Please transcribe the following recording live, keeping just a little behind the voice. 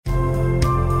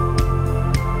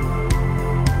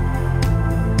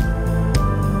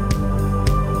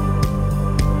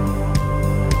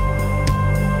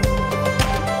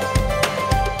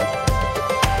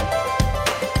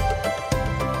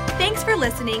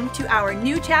listening to our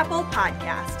New Chapel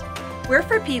podcast. We're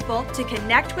for people to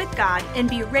connect with God and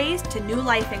be raised to new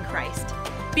life in Christ.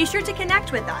 Be sure to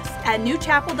connect with us at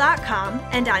newchapel.com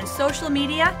and on social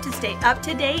media to stay up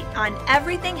to date on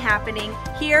everything happening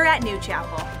here at New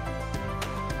Chapel.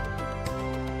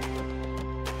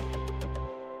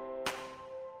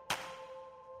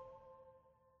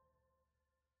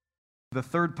 The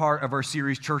third part of our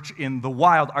series, Church in the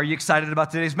Wild. Are you excited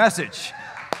about today's message?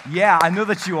 Yeah, I know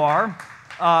that you are.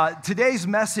 Today's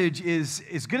message is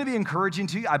going to be encouraging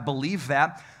to you. I believe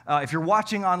that. If you're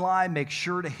watching online, make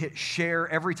sure to hit share.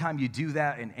 Every time you do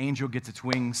that, an angel gets its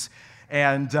wings.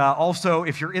 And also,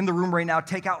 if you're in the room right now,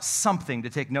 take out something to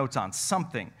take notes on,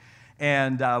 something.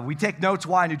 And we take notes.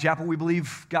 Why, New Chapel? We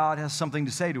believe God has something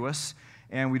to say to us.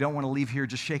 And we don't want to leave here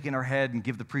just shaking our head and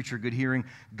give the preacher a good hearing.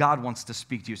 God wants to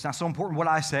speak to you. It's not so important what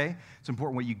I say. It's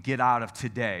important what you get out of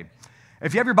today.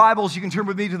 If you have your Bibles, you can turn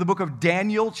with me to the book of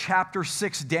Daniel, chapter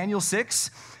 6. Daniel 6.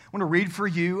 I want to read for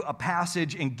you a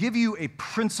passage and give you a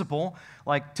principle,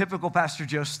 like typical Pastor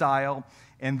Joe style,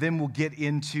 and then we'll get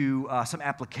into some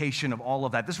application of all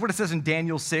of that. This is what it says in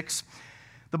Daniel 6.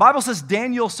 The Bible says,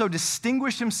 Daniel so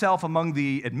distinguished himself among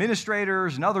the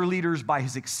administrators and other leaders by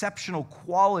his exceptional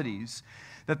qualities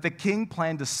that the king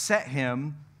planned to set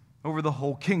him over the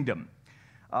whole kingdom.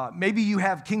 Maybe you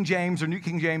have King James or New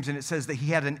King James, and it says that he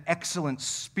had an excellent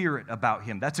spirit about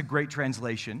him. That's a great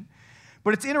translation.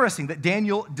 But it's interesting that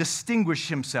Daniel distinguished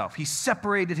himself. He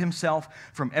separated himself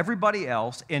from everybody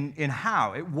else in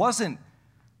how? It wasn't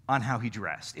on how he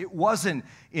dressed. It wasn't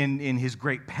in his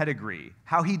great pedigree.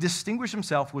 How he distinguished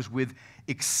himself was with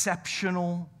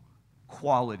exceptional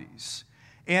qualities.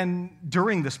 And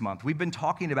during this month, we've been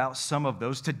talking about some of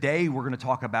those. Today, we're going to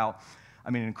talk about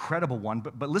an incredible one,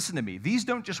 but listen to me. These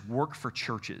don't just work for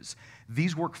churches.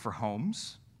 These work for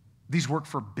homes. These work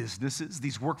for businesses.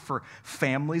 These work for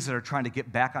families that are trying to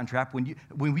get back on track. When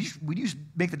you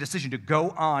make the decision to go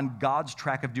on God's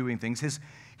track of doing things,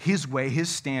 His way, His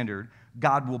standard,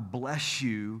 God will bless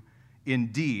you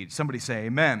indeed. Somebody say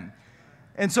amen.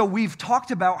 And so we've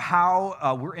talked about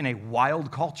how we're in a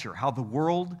wild culture, how the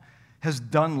world has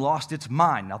lost its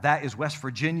mind. Now that is West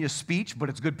Virginia speech, but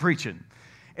it's good preaching.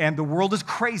 And the world is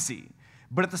crazy.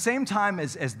 But at the same time,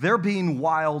 as they're being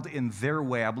wild in their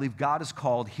way, I believe God has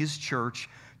called His church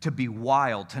to be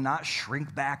wild, to not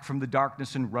shrink back from the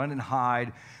darkness and run and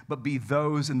hide, but be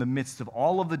those in the midst of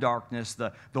all of the darkness,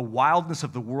 the wildness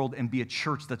of the world, and be a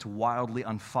church that's wildly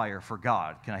on fire for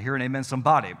God. Can I hear an amen,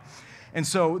 somebody? And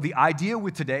so the idea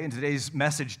with today, and today's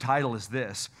message title is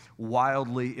this: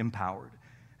 Wildly Empowered.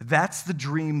 That's the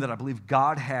dream that I believe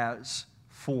God has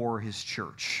for His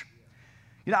church.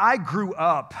 You know, I grew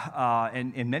up,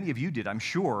 and many of you did, I'm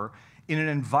sure, in an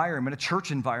environment, a church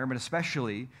environment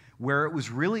especially, where it was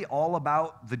really all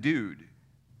about the dude,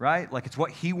 right? Like it's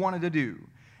what he wanted to do.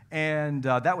 And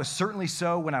that was certainly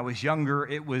so when I was younger.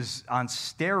 It was on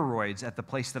steroids at the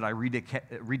place that I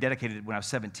rededicated when I was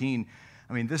 17.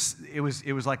 It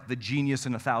was like the Genius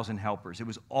and 1,000 Helpers. It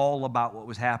was all about what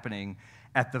was happening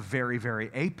at the very, very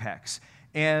apex.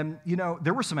 And, you know,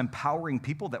 there were some empowering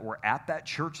people that were at that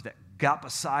church that got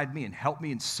beside me and helped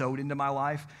me and sowed into my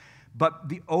life. But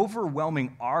the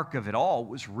overwhelming arc of it all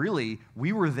was really,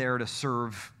 we were there to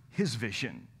serve His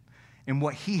vision and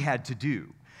what He had to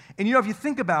do. And, you know, if you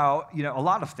think about, a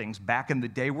lot of things back in the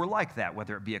day were like that,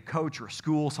 whether it be a coach or a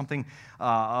school, something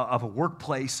of a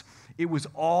workplace, it was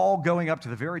all going up to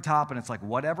the very top, and it's like,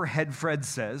 whatever Head Fred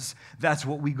says, that's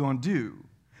what we gonna do.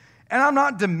 And I'm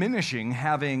not diminishing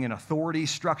having an authority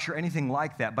structure, anything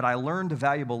like that, but I learned a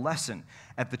valuable lesson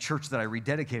at the church that I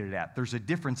rededicated at. There's a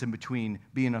difference in between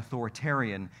being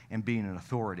authoritarian and being an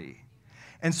authority.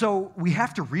 And so we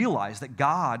have to realize that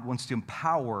God wants to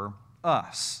empower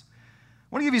us.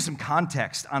 I want to give you some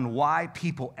context on why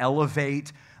people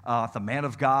elevate the man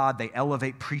of God, they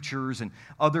elevate preachers and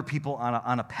other people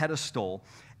on a pedestal,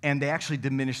 and they actually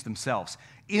diminish themselves.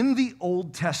 In the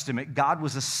Old Testament, God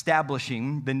was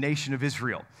establishing the nation of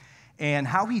Israel. And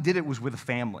how He did it was with a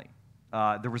family.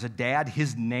 There was a dad,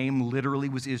 his name literally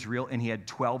was Israel, and he had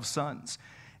 12 sons.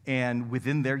 And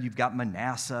within there, you've got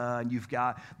Manasseh, and you've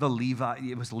got the Levi.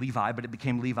 It was Levi, but it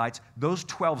became Levites. Those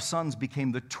 12 sons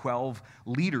became the 12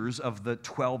 leaders of the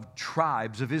 12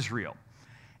 tribes of Israel.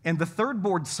 And the third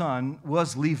born son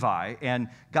was Levi, and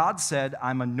God said,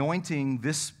 I'm anointing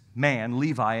this man,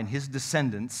 Levi, and his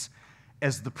descendants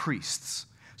as the priests.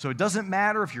 So it doesn't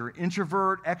matter if you're an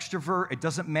introvert, extrovert. It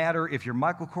doesn't matter if you're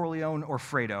Michael Corleone or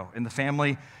Fredo in the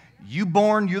family. You're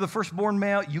the firstborn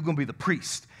male, you're going to be the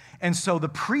priest. And so the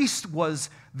priest was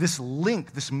this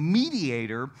link, this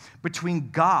mediator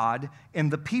between God and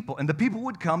the people. And the people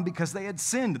would come because they had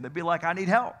sinned, and they'd be like, I need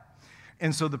help.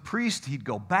 And so the priest, he'd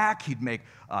go back, he'd make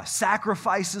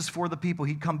sacrifices for the people.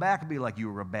 He'd come back and be like, you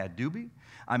were a bad doobie.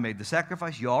 I made the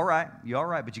sacrifice. You all right,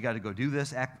 but you got to go do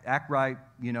this, act right,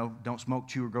 don't smoke,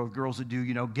 chew, or go with girls that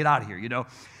do, get out of here,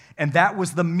 And that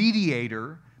was the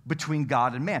mediator between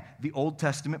God and man, the Old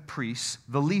Testament priests,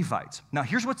 the Levites. Now,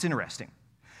 here's what's interesting.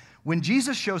 When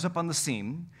Jesus shows up on the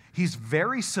scene, he's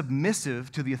very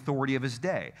submissive to the authority of his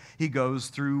day. He goes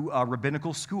through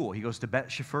rabbinical school. He goes to Bet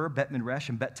Shefer, Bet Midrash,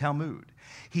 and Bet Talmud.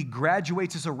 He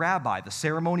graduates as a rabbi. The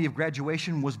ceremony of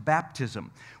graduation was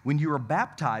baptism. When you were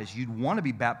baptized, you'd want to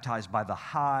be baptized by the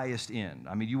highest end.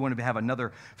 I mean, you want to have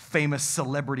another famous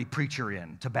celebrity preacher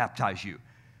in to baptize you.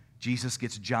 Jesus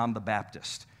gets John the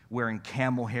Baptist wearing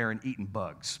camel hair and eating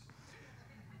bugs.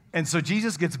 And so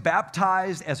Jesus gets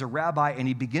baptized as a rabbi, and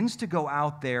he begins to go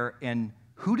out there, and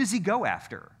who does he go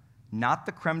after? Not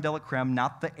the creme de la creme,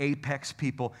 not the apex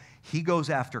people. He goes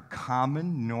after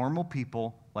common, normal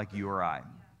people like you or I.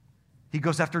 He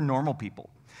goes after normal people.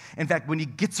 In fact, when he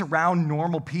gets around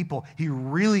normal people, he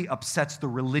really upsets the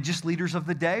religious leaders of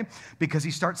the day because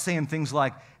he starts saying things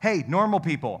like, hey, normal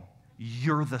people,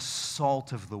 you're the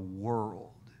salt of the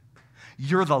world.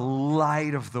 You're the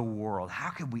light of the world. How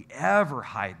could we ever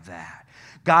hide that?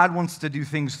 God wants to do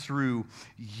things through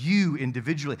you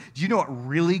individually. Do you know what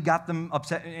really got them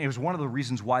upset? And it was one of the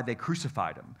reasons why they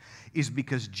crucified him, is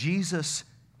because Jesus,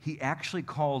 he actually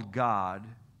called God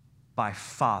by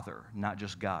Father, not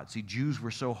just God. See, Jews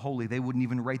were so holy, they wouldn't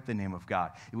even write the name of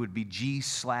God. It would be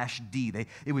G/D.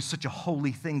 It was such a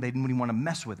holy thing, they didn't even want to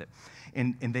mess with it.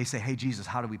 And they say, hey, Jesus,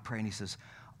 how do we pray? And he says,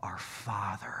 our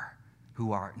Father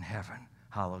who art in heaven,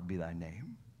 hallowed be thy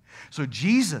name. So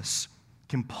Jesus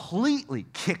completely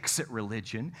kicks at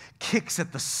religion, kicks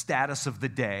at the status of the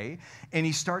day, and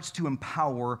he starts to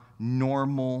empower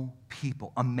normal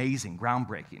people. Amazing,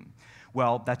 groundbreaking.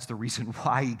 Well, that's the reason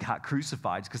why he got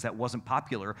crucified, because that wasn't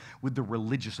popular with the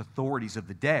religious authorities of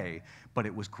the day, but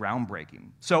it was groundbreaking.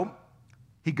 So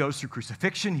he goes through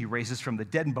crucifixion, he raises from the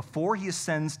dead, and before he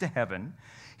ascends to heaven,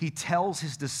 he tells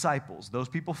his disciples, those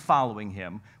people following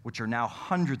him, which are now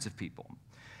hundreds of people,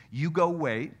 you go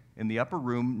wait in the upper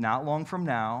room not long from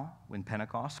now. When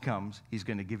Pentecost comes, he's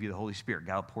going to give you the Holy Spirit.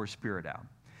 God will pour his Spirit out.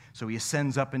 So he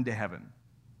ascends up into heaven.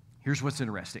 Here's what's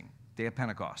interesting. Day of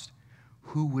Pentecost.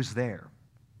 Who was there?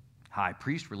 High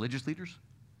priests, religious leaders,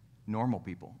 normal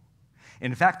people.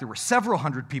 And in fact, there were several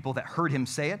hundred people that heard him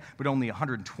say it, but only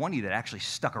 120 that actually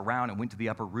stuck around and went to the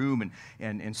upper room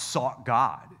and sought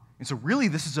God. And so really,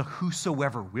 this is a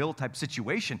whosoever will type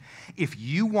situation. If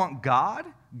you want God,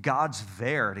 God's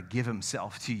there to give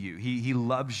himself to you. He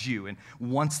loves you and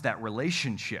wants that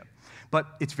relationship. But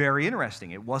it's very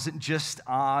interesting. It wasn't just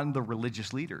on the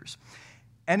religious leaders.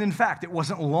 And in fact, it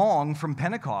wasn't long from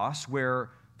Pentecost where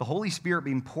the Holy Spirit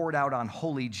being poured out on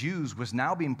holy Jews was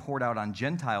now being poured out on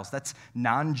Gentiles. That's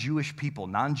non-Jewish people,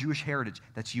 non-Jewish heritage.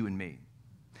 That's you and me.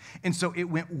 And so it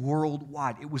went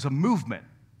worldwide. It was a movement.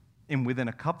 And within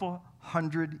a couple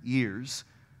hundred years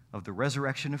of the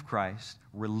resurrection of Christ,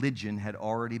 religion had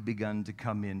already begun to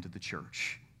come into the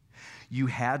church. You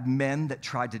had men that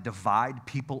tried to divide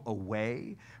people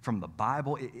away from the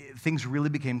Bible. Things really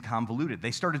became convoluted.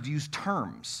 They started to use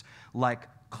terms like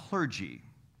clergy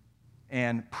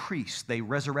and priest. They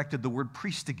resurrected the word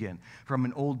priest again from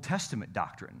an Old Testament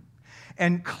doctrine.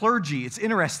 And clergy, it's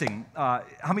interesting. How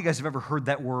many of you guys have ever heard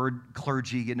that word,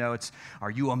 clergy?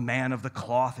 Are you a man of the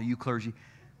cloth? Are you clergy?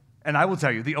 And I will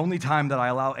tell you, the only time that I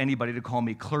allow anybody to call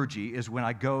me clergy is when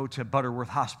I go to Butterworth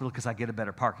Hospital because I get a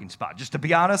better parking spot. Just to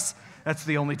be honest, that's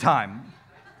the only time.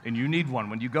 And you need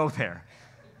one when you go there.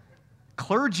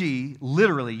 Clergy,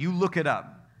 literally, you look it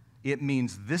up. It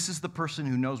means this is the person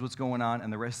who knows what's going on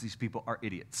and the rest of these people are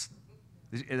idiots.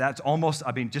 That's almost,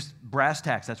 just brass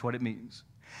tacks, that's what it means.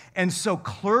 And so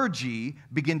clergy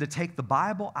began to take the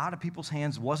Bible out of people's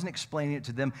hands, wasn't explaining it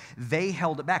to them. They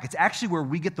held it back. It's actually where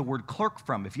we get the word clerk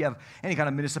from. If you have any kind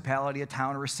of municipality, a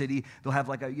town or a city, they'll have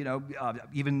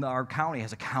even our county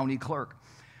has a county clerk.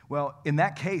 Well, in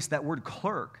that case, that word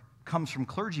clerk comes from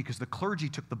clergy because the clergy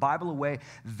took the Bible away.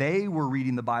 They were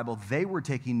reading the Bible. They were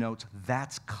taking notes.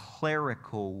 That's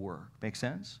clerical work. Make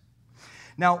sense?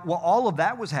 Now, while all of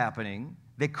that was happening,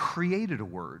 they created a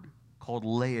word called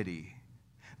laity.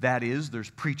 That is,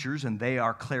 there's preachers, and they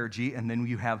are clergy, and then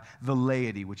you have the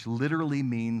laity, which literally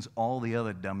means all the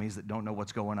other dummies that don't know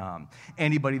what's going on.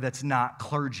 Anybody that's not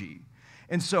clergy.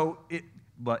 And so it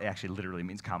actually literally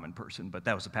means common person, but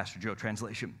that was a Pastor Joe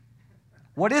translation.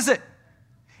 What is it?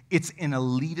 It's an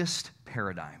elitist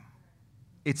paradigm.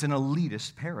 It's an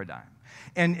elitist paradigm.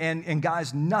 And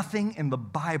guys, nothing in the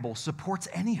Bible supports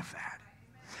any of that.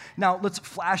 Now, let's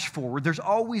flash forward. There's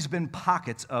always been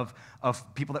pockets of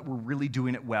people that were really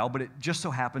doing it well, but it just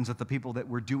so happens that the people that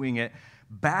were doing it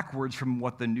backwards from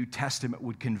what the New Testament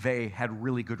would convey had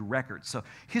really good records. So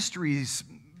history's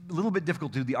a little bit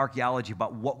difficult to do the archaeology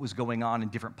about what was going on in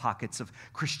different pockets of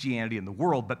Christianity in the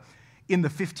world, but in the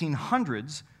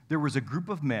 1500s, there was a group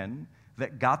of men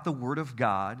that got the Word of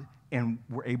God and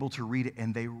were able to read it,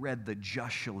 and they read the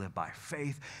just shall live by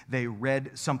faith. They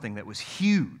read something that was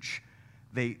huge.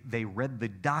 They read the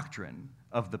doctrine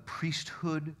of the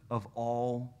priesthood of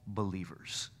all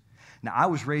believers. Now, I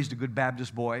was raised a good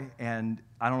Baptist boy, and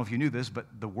I don't know if you knew this, but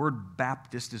the word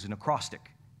Baptist is an acrostic.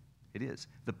 It is.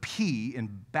 The P in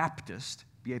Baptist,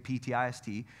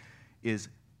 B-A-P-T-I-S-T, is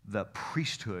the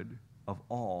priesthood of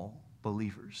all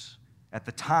believers. At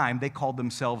the time, they called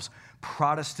themselves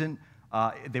Protestant.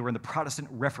 They were in the Protestant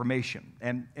Reformation.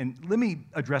 And let me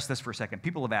address this for a second.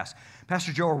 People have asked,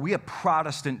 Pastor Joe, are we a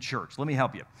Protestant church? Let me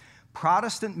help you.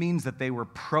 Protestant means that they were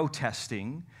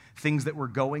protesting things that were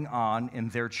going on in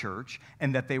their church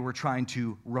and that they were trying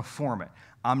to reform it.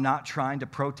 I'm not trying to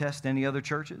protest any other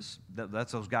churches.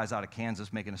 That's those guys out of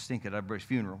Kansas making a stink at everybody's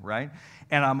funeral, right?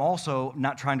 And I'm also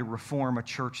not trying to reform a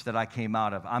church that I came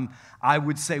out of. I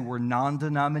would say we're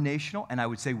non-denominational, and I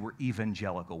would say we're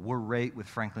evangelical. We're right with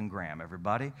Franklin Graham,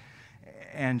 everybody,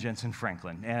 and Jensen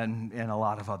Franklin, and a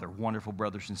lot of other wonderful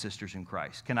brothers and sisters in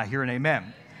Christ. Can I hear an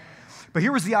amen? But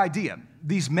here was the idea.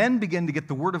 These men begin to get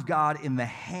the Word of God in the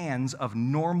hands of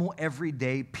normal,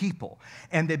 everyday people.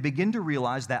 And they begin to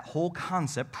realize that whole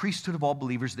concept, priesthood of all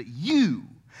believers, that you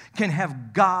can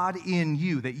have God in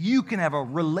you, that you can have a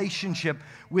relationship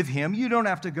with Him. You don't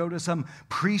have to go to some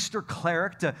priest or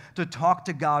cleric to talk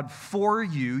to God for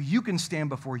you. You can stand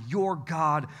before your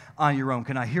God on your own.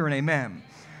 Can I hear an amen?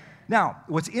 Now,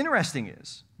 what's interesting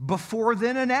is, before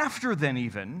then and after then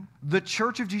even, the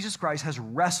Church of Jesus Christ has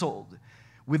wrestled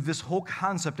with this whole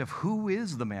concept of who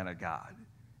is the man of God.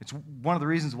 It's one of the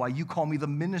reasons why you call me the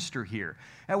minister here.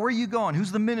 Where are you going?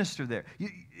 Who's the minister there?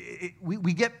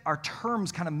 We get our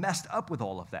terms kind of messed up with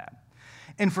all of that.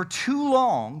 And for too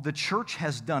long, the church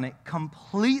has done it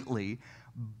completely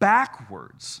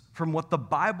backwards from what the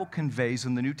Bible conveys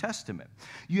in the New Testament.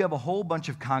 You have a whole bunch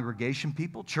of congregation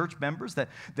people, church members, that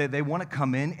they want to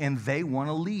come in and they want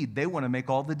to lead. They want to make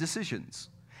all the decisions.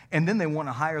 And then they want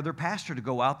to hire their pastor to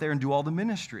go out there and do all the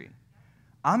ministry.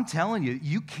 I'm telling you,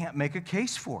 you can't make a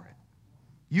case for it.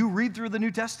 You read through the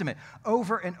New Testament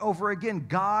over and over again.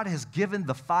 God has given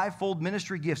the fivefold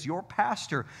ministry gifts, your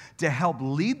pastor, to help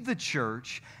lead the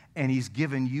church, and He's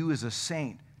given you as a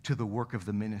saint to the work of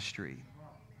the ministry.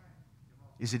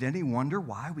 Is it any wonder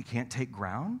why we can't take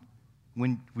ground?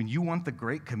 When you want the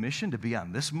Great Commission to be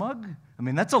on this mug? I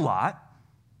mean, that's a lot.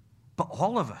 But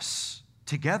all of us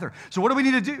together. So what do we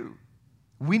need to do?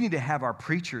 We need to have our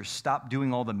preachers stop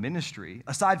doing all the ministry,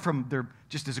 aside from their,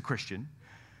 just as a Christian.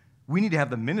 We need to have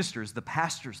the ministers, the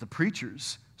pastors, the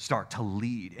preachers start to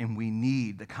lead. And we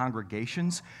need the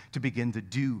congregations to begin to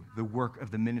do the work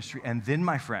of the ministry. And then,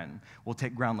 my friend, we'll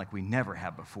take ground like we never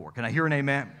have before. Can I hear an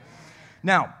amen?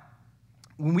 Now,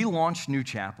 when we launched New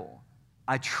Chapel,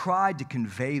 I tried to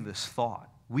convey this thought.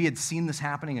 We had seen this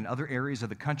happening in other areas of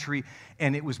the country,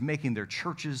 and it was making their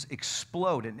churches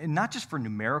explode. And not just for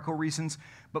numerical reasons,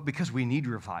 but because we need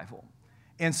revival.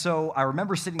 And so I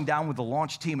remember sitting down with the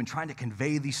launch team and trying to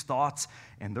convey these thoughts,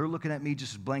 and they're looking at me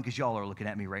just as blank as y'all are looking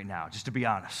at me right now, just to be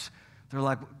honest. They're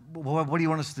like, well, what do you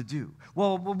want us to do?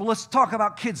 Well, let's talk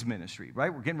about kids ministry,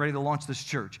 right? We're getting ready to launch this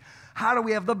church. How do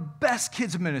we have the best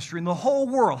kids ministry in the whole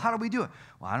world? How do we do it?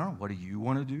 Well, I don't know. What do you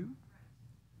want to do?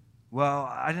 Well,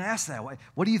 I didn't ask that.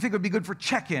 What do you think would be good for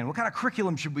check-in? What kind of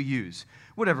curriculum should we use?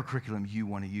 Whatever curriculum you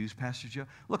want to use, Pastor Joe.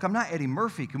 Look, I'm not Eddie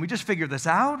Murphy. Can we just figure this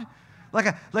out?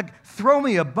 Like throw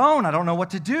me a bone. I don't know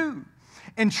what to do.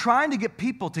 And trying to get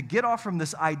people to get off from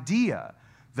this idea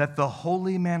that the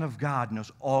holy man of God knows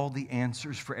all the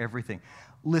answers for everything.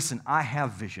 Listen, I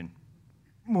have vision,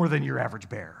 more than your average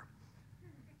bear.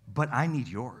 But I need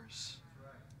yours.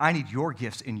 I need your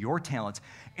gifts and your talents.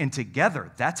 And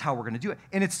together, that's how we're going to do it.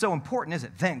 And it's so important,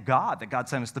 isn't it? Thank God that God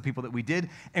sent us the people that we did,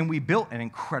 and we built an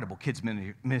incredible kids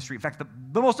ministry. In fact,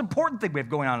 the most important thing we have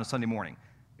going on Sunday morning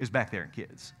is back there in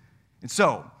kids. And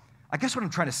so, I guess what I'm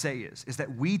trying to say is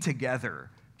that we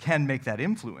together can make that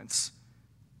influence,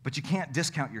 but you can't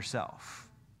discount yourself.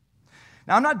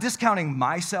 Now, I'm not discounting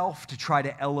myself to try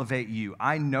to elevate you.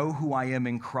 I know who I am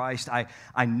in Christ.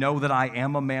 I know that I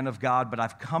am a man of God, but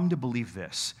I've come to believe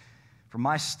this. From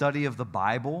my study of the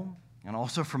Bible, and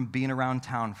also from being around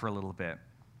town for a little bit,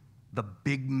 the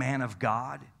big man of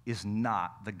God is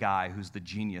not the guy who's the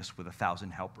genius with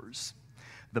 1,000 helpers.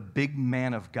 The big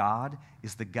man of God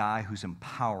is the guy who's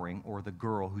empowering, or the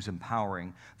girl who's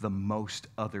empowering the most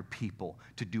other people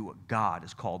to do what God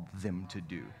has called them to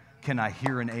do. Can I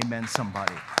hear an amen,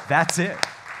 somebody? That's it.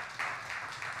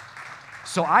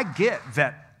 So I get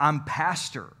that I'm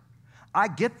pastor. I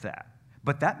get that.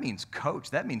 But that means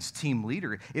coach. That means team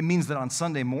leader. It means that on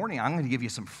Sunday morning, I'm going to give you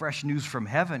some fresh news from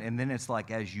heaven, and then it's like,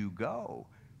 as you go,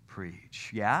 preach.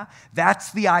 Yeah?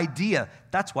 That's the idea.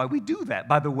 That's why we do that,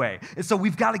 by the way. And so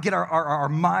we've got to get our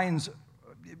minds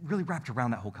really wrapped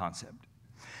around that whole concept.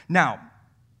 Now,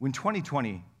 when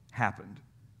 2020 happened,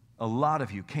 a lot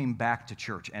of you came back to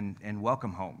church and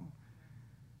welcome home.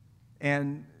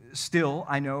 And still,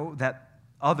 I know that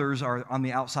others are on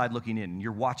the outside looking in.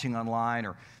 You're watching online,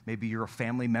 or maybe you're a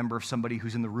family member of somebody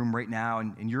who's in the room right now,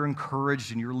 and you're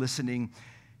encouraged and you're listening,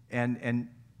 and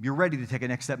you're ready to take a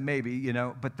next step maybe,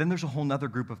 But then there's a whole other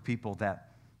group of people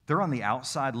that they're on the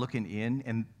outside looking in,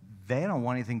 and they don't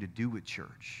want anything to do with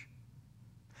church.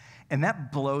 And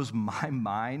that blows my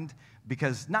mind,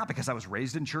 not because I was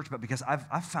raised in church, but because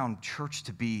I've found church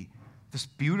to be this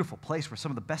beautiful place where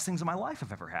some of the best things in my life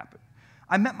have ever happened.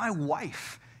 I met my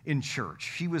wife in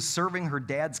church. She was serving her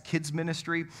dad's kids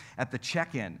ministry at the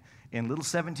check-in, and little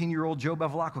 17-year-old Joe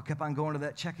Bevilacqua kept on going to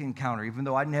that check-in counter, even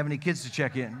though I didn't have any kids to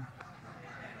check in.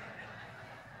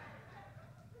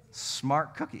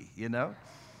 Smart cookie,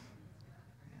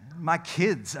 My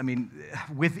kids,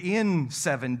 within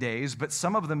 7 days, but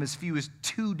some of them as few as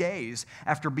 2 days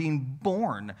after being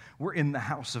born, were in the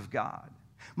house of God.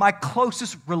 My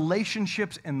closest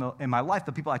relationships in my life,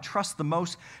 the people I trust the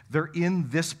most, they're in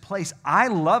this place. I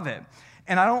love it,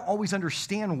 and I don't always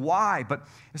understand why, but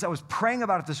as I was praying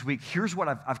about it this week, here's what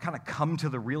I've kind of come to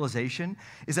the realization,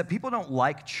 is that people don't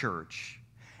like church.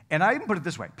 And I even put it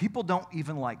this way, people don't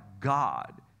even like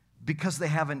God because they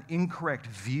have an incorrect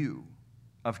view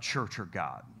of church or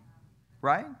God,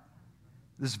 right?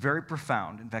 This is very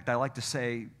profound. In fact, I like to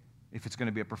say, if it's going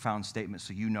to be a profound statement,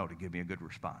 so you know to give me a good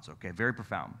response, okay? Very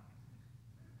profound.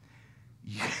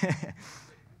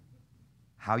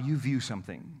 How you view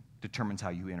something determines how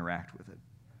you interact with it.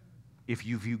 If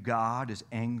you view God as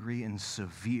angry and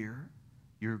severe,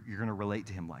 you're going to relate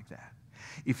to him like that.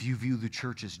 If you view the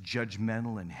church as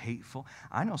judgmental and hateful,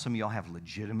 I know some of y'all have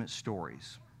legitimate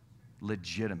stories.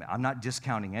 Legitimate. I'm not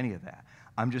discounting any of that.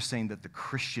 I'm just saying that the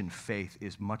Christian faith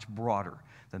is much broader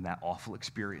than that awful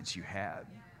experience you had.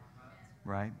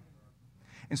 Right?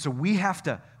 And so we have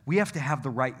to have the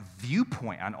right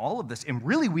viewpoint on all of this. And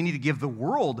really, we need to give the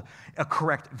world a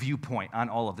correct viewpoint on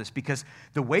all of this, because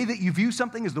the way that you view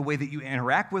something is the way that you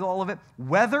interact with all of it,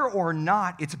 whether or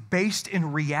not it's based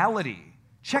in reality.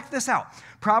 Check this out.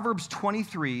 Proverbs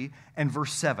 23 and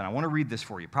verse 7. I want to read this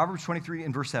for you. Proverbs 23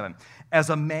 and verse 7.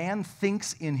 As a man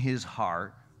thinks in his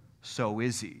heart, so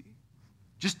is he.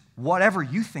 Just whatever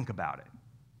you think about it.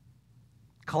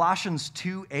 Colossians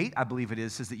 2:8, I believe it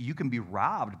is, says that you can be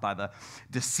robbed by the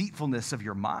deceitfulness of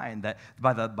your mind, that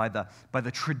by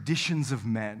the traditions of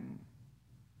men.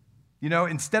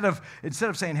 Instead of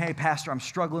saying, hey, Pastor, I'm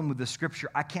struggling with this scripture,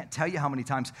 I can't tell you how many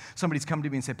times somebody's come to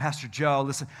me and said, Pastor Joe,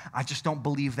 listen, I just don't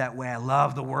believe that way. I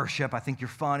love the worship. I think you're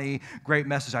funny. Great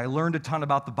message. I learned a ton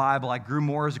about the Bible. I grew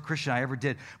more as a Christian than I ever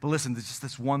did. But listen, there's just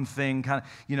this one thing so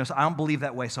I don't believe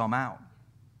that way, so I'm out.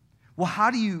 Well,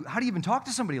 how do you even talk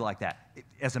to somebody like that?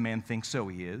 As a man thinks, so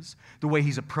he is. The way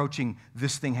he's approaching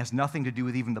this thing has nothing to do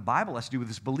with even the Bible. It has to do with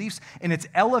his beliefs. And it's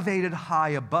elevated high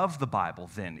above the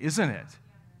Bible then, isn't it?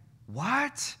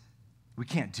 What? We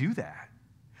can't do that.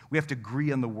 We have to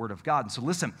agree on the Word of God. And so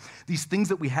listen, these things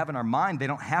that we have in our mind, they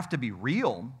don't have to be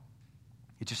real.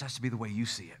 It just has to be the way you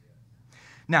see it.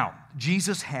 Now,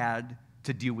 Jesus had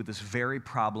to deal with this very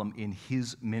problem in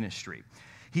his ministry.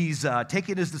 He's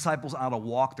taking his disciples on a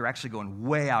walk. They're actually going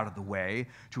way out of the way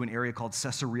to an area called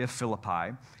Caesarea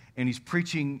Philippi. And he's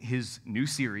preaching his new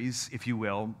series, if you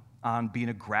will, on being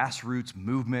a grassroots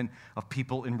movement of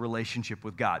people in relationship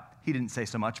with God. He didn't say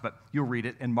so much, but you'll read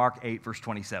it in Mark 8, verse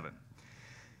 27.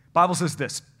 Bible says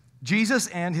this: Jesus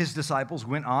and his disciples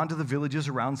went on to the villages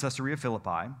around Caesarea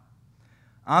Philippi.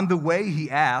 On the way, he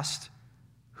asked,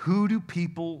 "Who do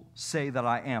people say that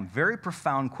I am?" Very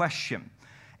profound question.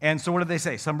 And so what did they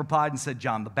say? Some replied and said,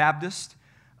 John the Baptist.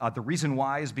 The reason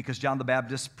why is because John the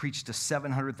Baptist preached to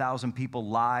 700,000 people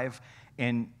live.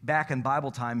 And back in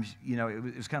Bible times,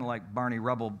 it was kind of like Barney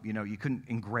Rubble. You couldn't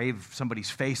engrave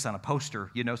somebody's face on a poster,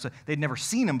 so they'd never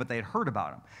seen him, but they had heard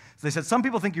about him. So they said, some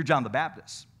people think you're John the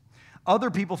Baptist.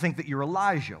 Other people think that you're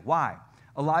Elijah. Why?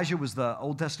 Elijah was the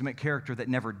Old Testament character that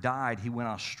never died. He went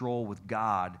on a stroll with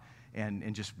God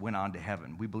and just went on to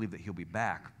heaven. We believe that he'll be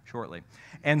back shortly.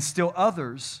 And still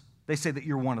others They say that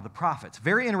you're one of the prophets.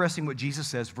 Very interesting what Jesus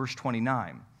says, verse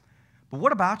 29. But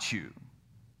what about you?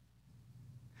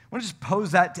 I want to just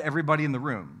pose that to everybody in the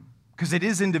room, because it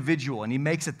is individual, and he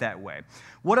makes it that way.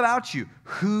 What about you?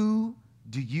 Who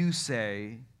do you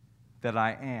say that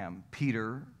I am?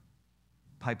 Peter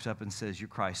pipes up and says, you're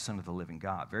Christ, Son of the living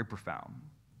God. Very profound.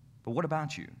 But what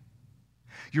about you?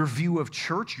 Your view of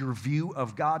church, your view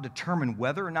of God determine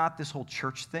whether or not this whole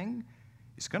church thing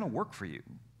is going to work for you.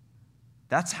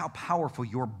 That's how powerful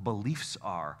your beliefs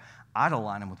are. I'd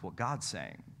align them with what God's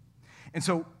saying. And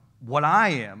so what I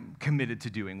am committed to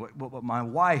doing, what my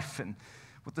wife and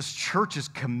what this church is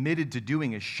committed to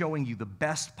doing is showing you the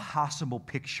best possible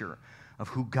picture of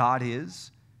who God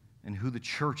is and who the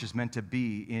church is meant to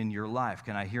be in your life.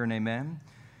 Can I hear an amen?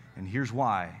 And here's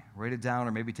why. Write it down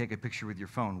or maybe take a picture with your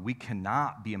phone. We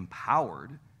cannot be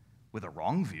empowered with a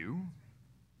wrong view.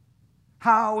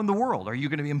 How in the world are you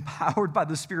going to be empowered by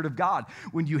the Spirit of God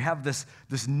when you have this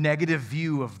negative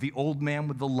view of the old man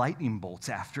with the lightning bolts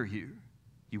after you?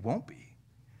 You won't be.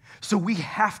 So we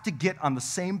have to get on the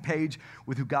same page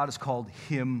with who God has called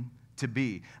him to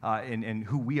be and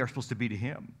who we are supposed to be to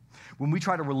him. When we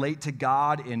try to relate to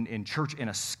God in church in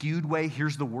a skewed way,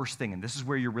 here's the worst thing, and this is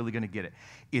where you're really going to get it.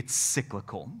 It's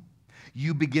cyclical.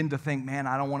 You begin to think, man,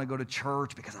 I don't want to go to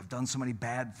church because I've done so many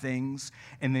bad things.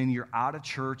 And then you're out of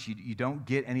church. You don't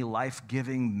get any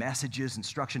life-giving messages,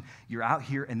 instruction. You're out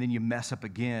here, and then you mess up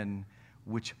again,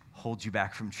 which holds you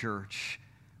back from church,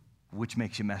 which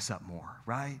makes you mess up more,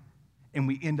 right? And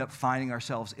we end up finding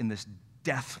ourselves in this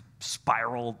death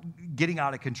spiral, getting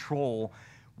out of control,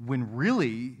 when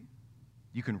really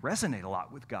you can resonate a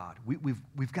lot with God.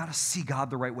 We've got to see God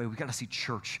the right way. We've got to see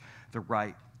church the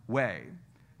right way.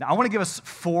 Now, I want to give us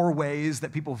 4 ways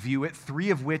that people view it,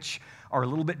 3 of which are a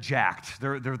little bit jacked.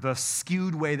 They're the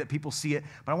skewed way that people see it,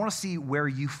 but I want to see where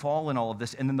you fall in all of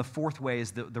this, and then the 4th way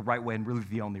is the right way and really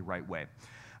the only right way.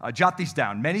 Jot these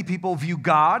down. Many people view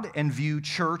God and view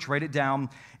church, write it down,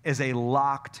 as a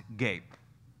locked gate.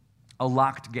 A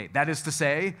locked gate. That is to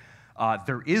say,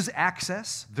 there is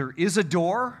access, there is a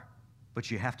door, but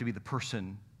you have to be the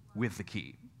person with the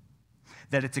key.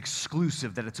 That it's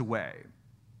exclusive, that it's a way.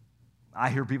 I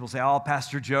hear people say, oh,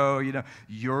 Pastor Joe,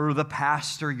 you're the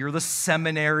pastor, you're the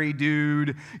seminary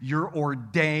dude, you're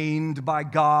ordained by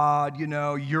God,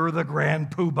 you're the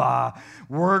grand poobah.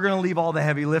 We're going to leave all the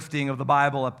heavy lifting of the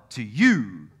Bible up to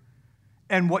you.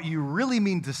 And what you really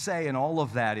mean to say in all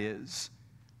of that is,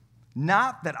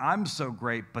 not that I'm so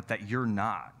great, but that you're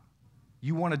not.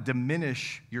 You want to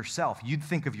diminish yourself. You'd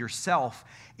think of yourself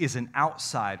as an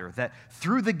outsider, that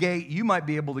through the gate you might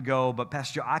be able to go, but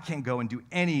Pastor Joe, I can't go and do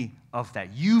any of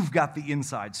that. You've got the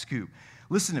inside scoop.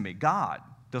 Listen to me, God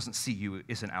doesn't see you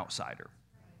as an outsider.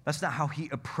 That's not how he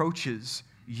approaches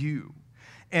you.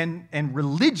 And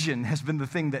religion has been the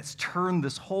thing that's turned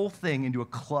this whole thing into a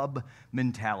club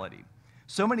mentality.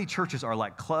 So many churches are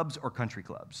like clubs or country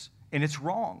clubs, and it's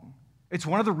wrong. It's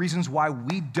one of the reasons why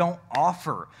we don't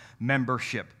offer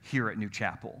membership here at New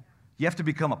Chapel. You have to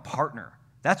become a partner.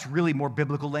 That's really more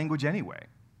biblical language anyway.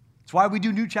 It's why we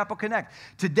do New Chapel Connect.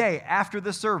 Today, after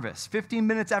the service, 15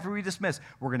 minutes after we dismiss,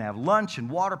 we're going to have lunch and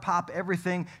water pop,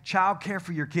 everything, childcare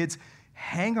for your kids.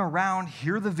 Hang around,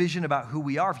 hear the vision about who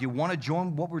we are. If you want to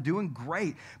join what we're doing,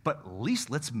 great. But at least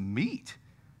let's meet.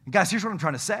 And guys, here's what I'm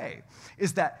trying to say,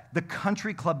 is that the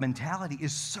country club mentality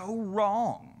is so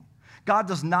wrong. God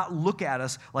does not look at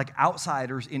us like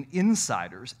outsiders and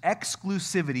insiders.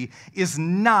 Exclusivity is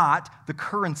not the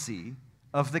currency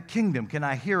of the kingdom. Can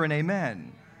I hear an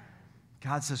amen?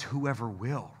 God says whoever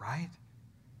will, right?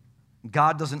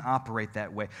 God doesn't operate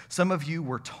that way. Some of you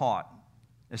were taught,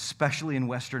 especially in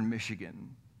Western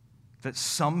Michigan, that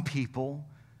some people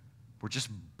were just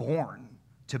born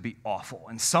to be awful,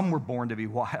 and some were born to be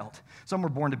wild. Some were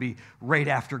born to be right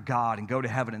after God and go to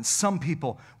heaven, and some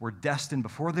people were destined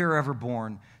before they were ever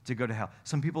born to go to hell.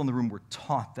 Some people in the room were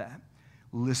taught that.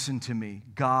 Listen to me.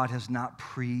 God has not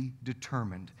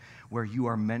predetermined where you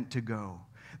are meant to go.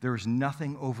 There is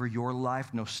nothing over your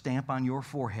life, no stamp on your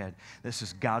forehead that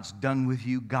says God's done with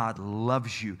you, God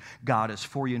loves you, God is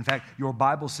for you. In fact, your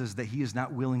Bible says that he is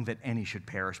not willing that any should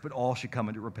perish, but all should come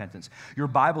into repentance. Your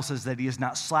Bible says that he is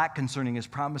not slack concerning his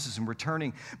promises and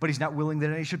returning, but he's not willing that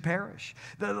any should perish.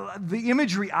 The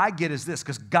imagery I get is this,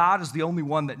 because God is the only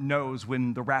one that knows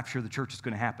when the rapture of the church is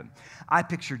going to happen. I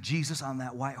picture Jesus on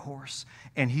that white horse,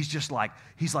 and he's like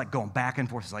going back and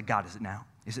forth. He's like, God, is it now?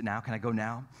 Is it now? Can I go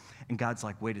now? And God's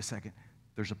like, wait a second.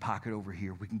 There's a pocket over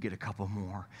here. We can get a couple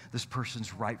more. This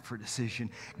person's ripe for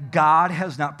decision. God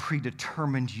has not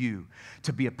predetermined you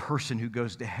to be a person who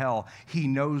goes to hell. He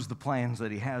knows the plans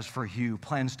that he has for you,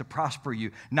 plans to prosper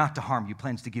you, not to harm you,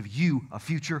 plans to give you a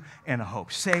future and a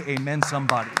hope. Say amen,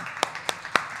 somebody.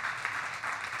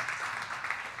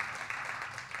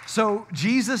 So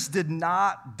Jesus did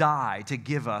not die to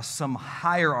give us some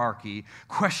hierarchy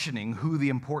questioning who the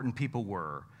important people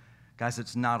were. Guys,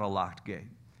 it's not a locked gate.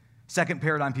 Second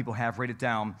paradigm people have, write it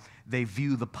down, they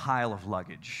view the pile of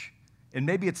luggage. And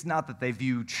maybe it's not that they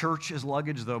view church as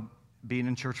luggage, though being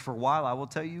in church for a while, I will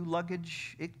tell you,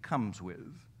 luggage, it comes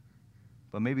with.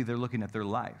 But maybe they're looking at their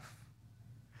life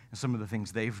and some of the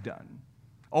things they've done.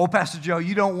 Oh, Pastor Joe,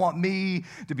 you don't want me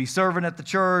to be serving at the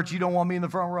church. You don't want me in the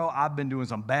front row. I've been doing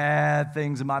some bad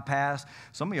things in my past.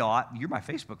 Some of y'all, you're my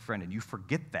Facebook friend, and you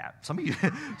forget that. Some of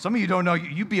you don't know.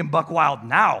 You being buck wild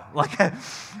now.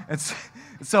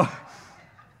 So,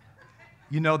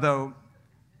 though,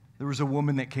 there was a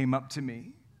woman that came up to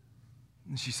me,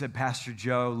 and she said, Pastor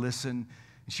Joe, listen.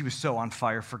 And she was so on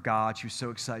fire for God. She was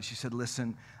so excited. She said,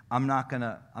 listen, I'm not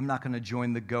gonna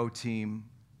join the Go team.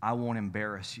 I won't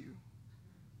embarrass you.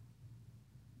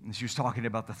 And she was talking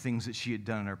about the things that she had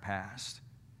done in her past.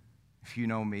 If you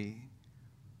know me,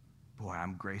 boy,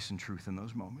 I'm grace and truth in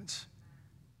those moments.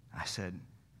 I said,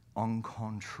 au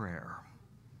contraire,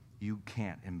 you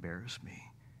can't embarrass me.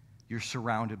 You're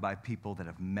surrounded by people that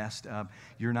have messed up.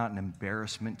 You're not an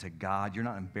embarrassment to God. You're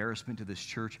not an embarrassment to this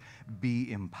church.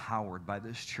 Be empowered by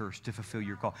this church to fulfill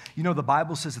your call. You know, the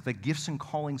Bible says that the gifts and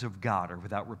callings of God are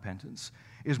without repentance.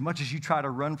 As much as you try to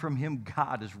run from him,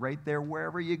 God is right there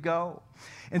wherever you go.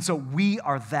 And so we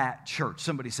are that church.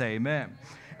 Somebody say amen.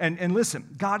 And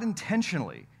listen, God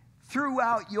intentionally,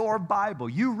 throughout your Bible,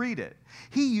 you read it,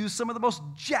 he used some of the most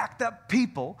jacked up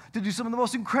people to do some of the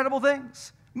most incredible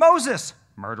things. Moses,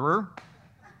 murderer.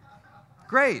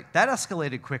 Great, that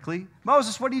escalated quickly.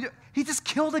 Moses, what do you do? He just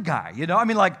killed a guy,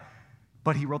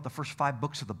 but he wrote the first 5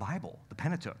 books of the Bible, the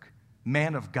Pentateuch.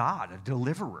 Man of God, a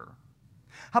deliverer.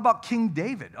 How about King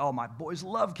David? Oh, my boys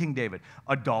love King David.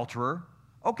 Adulterer.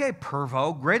 Okay,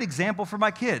 pervo. Great example for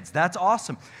my kids. That's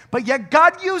awesome. But yet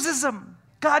God uses him.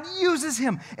 God uses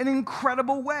him in an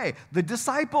incredible way. The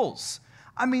disciples.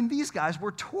 These guys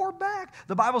were tore back.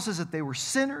 The Bible says that they were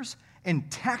sinners and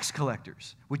tax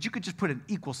collectors, which you could just put an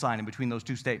equal sign in between those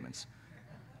two statements.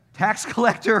 Tax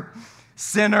collector,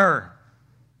 sinner.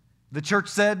 The church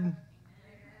said,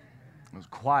 it was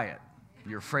quiet.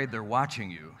 You're afraid they're watching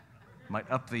you. Might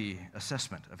up the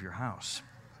assessment of your house.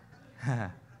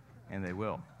 And they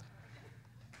will.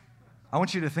 I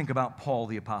want you to think about Paul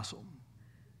the apostle,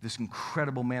 this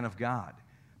incredible man of God,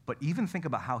 but even think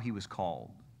about how he was called.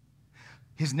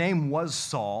 His name was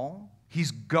Saul.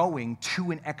 He's going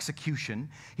to an execution.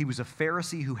 He was a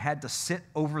Pharisee who had to sit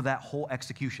over that whole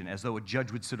execution as though a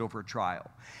judge would sit over a trial.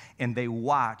 And they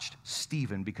watched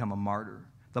Stephen become a martyr.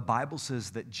 The Bible says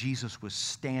that Jesus was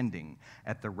standing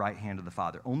at the right hand of the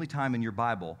Father. Only time in your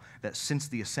Bible that since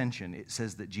the ascension, it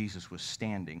says that Jesus was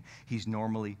standing. He's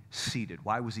normally seated.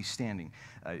 Why was he standing?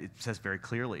 It says very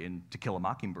clearly in To Kill a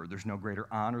Mockingbird, there's no greater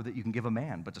honor that you can give a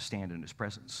man but to stand in his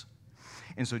presence.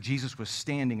 And so Jesus was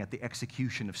standing at the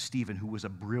execution of Stephen, who was a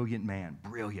brilliant man,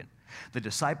 brilliant. The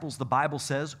disciples, the Bible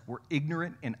says, were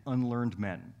ignorant and unlearned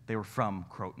men. They were from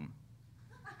Croton.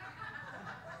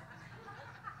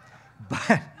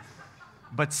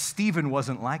 But Stephen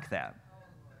wasn't like that.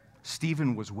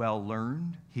 Stephen was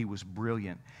well-learned. He was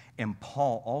brilliant. And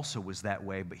Paul also was that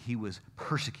way, but he was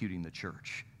persecuting the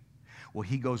church. Well,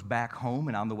 he goes back home,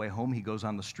 and on the way home, he goes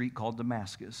on the street called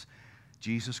Damascus.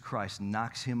 Jesus Christ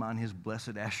knocks him on his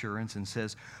blessed assurance and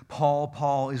says,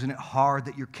 Paul, isn't it hard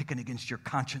that you're kicking against your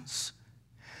conscience?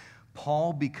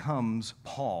 Paul becomes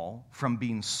Paul from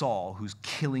being Saul, who's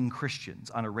killing Christians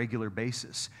on a regular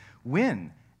basis.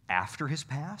 When? After his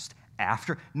past?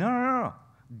 No.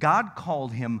 God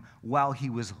called him while he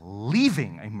was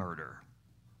leaving a murder.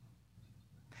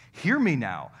 Hear me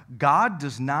now. God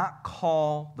does not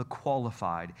call the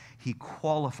qualified. He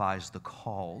qualifies the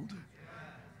called.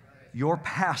 Your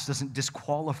past doesn't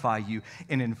disqualify you.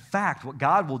 And in fact, what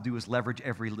God will do is leverage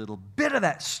every little bit of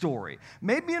that story,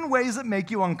 maybe in ways that make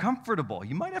you uncomfortable.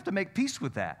 You might have to make peace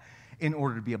with that in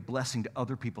order to be a blessing to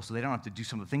other people so they don't have to do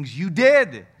some of the things you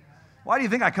did. Why do you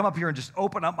think I come up here and just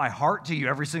open up my heart to you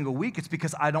every single week? It's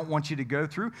because I don't want you to go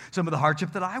through some of the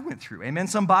hardship that I went through. Amen,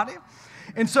 somebody?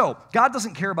 And so, God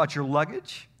doesn't care about your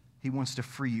luggage. He wants to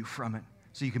free you from it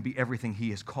so you can be everything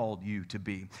he has called you to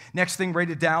be. Next thing,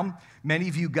 write it down. Many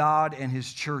view God and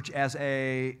his church as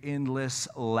an endless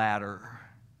ladder.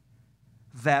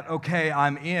 That, okay,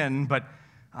 I'm in, but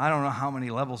I don't know how many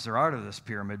levels there are to this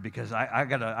pyramid because I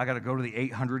gotta go to the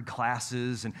 800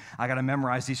 classes and I gotta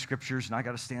memorize these scriptures and I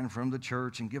gotta stand in front of the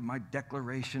church and give my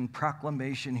declaration,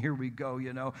 proclamation, here we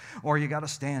go, Or you gotta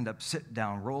stand up, sit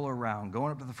down, roll around,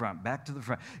 going up to the front, back to the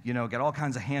front, get all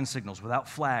kinds of hand signals without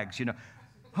flags,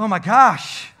 Oh my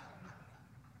gosh.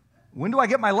 When do I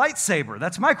get my lightsaber?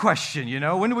 That's my question,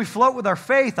 When do we float with our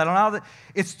faith? I don't know.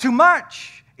 It's too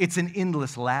much. It's an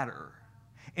endless ladder.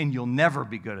 And you'll never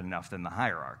be good enough in the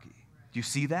hierarchy. Do you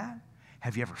see that?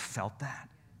 Have you ever felt that?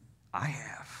 I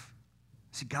have.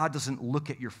 See, God doesn't look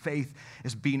at your faith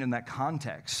as being in that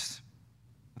context.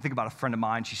 I think about a friend of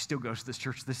mine. She still goes to this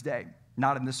church this day.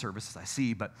 Not in this service, as I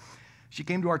see, but she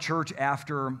came to our church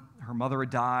after her mother had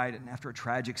died and after a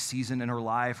tragic season in her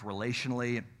life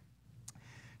relationally.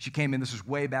 She came in, this was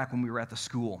way back when we were at the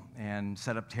school, and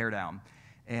set up Teardown.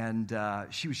 And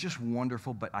she was just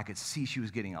wonderful, but I could see she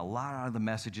was getting a lot out of the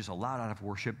messages, a lot out of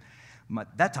worship.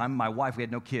 That time, my wife, we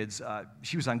had no kids,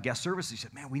 she was on guest service. She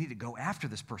said, man, we need to go after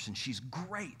this person. She's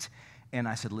great. And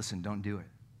I said, listen, don't do it.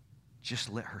 Just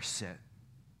let her sit.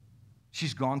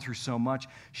 She's gone through so much.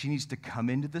 She needs to come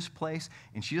into this place,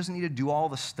 and she doesn't need to do all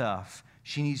the stuff.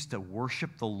 She needs to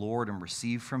worship the Lord and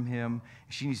receive from Him.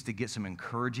 She needs to get some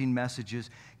encouraging messages,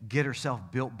 get herself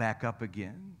built back up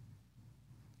again.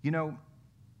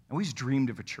 I always dreamed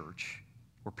of a church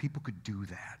where people could do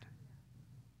that,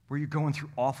 where you're going through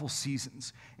awful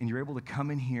seasons and you're able to come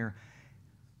in here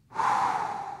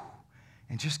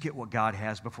and just get what God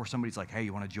has before somebody's like, hey,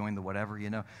 you want to join the whatever,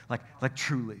 Like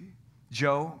truly.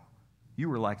 Joe, you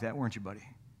were like that, weren't you, buddy?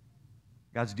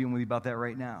 God's dealing with you about that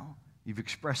right now. You've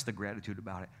expressed the gratitude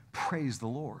about it. Praise the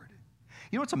Lord.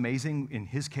 You know what's amazing in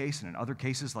his case and in other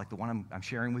cases like the one I'm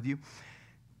sharing with you?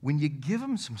 When you give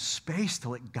them some space to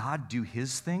let God do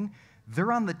His thing,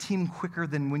 they're on the team quicker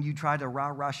than when you try to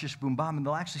rah, shish, boom, bam, and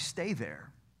they'll actually stay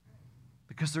there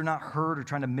because they're not hurt or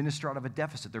trying to minister out of a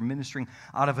deficit. They're ministering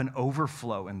out of an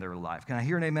overflow in their life. Can I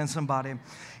hear an amen, somebody?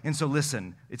 And so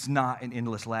listen, it's not an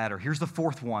endless ladder. Here's the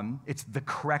fourth one. It's the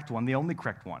correct one, the only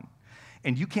correct one.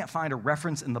 And you can't find a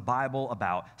reference in the Bible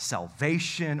about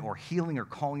salvation or healing or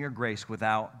calling or grace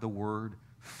without the word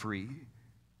free.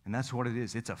 And that's what it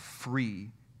is. It's a free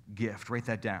gift. Write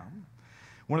that down.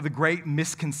 One of the great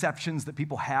misconceptions that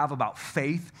people have about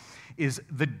faith is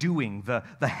the doing,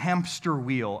 the hamster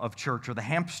wheel of church or the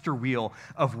hamster wheel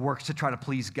of works to try to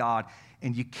please God,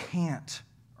 and you can't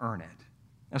earn it.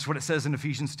 That's what it says in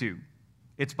Ephesians 2.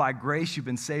 It's by grace you've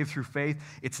been saved through faith.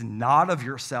 It's not of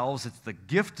yourselves. It's the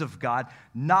gift of God,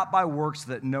 not by works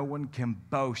that no one can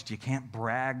boast. You can't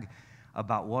brag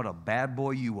about what a bad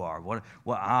boy you are. What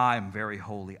I'm very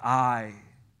holy.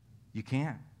 You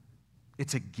can't.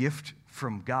 It's a gift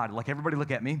from God. Like, everybody look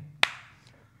at me.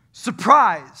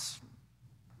 Surprise!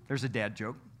 There's a dad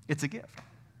joke. It's a gift.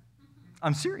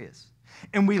 I'm serious.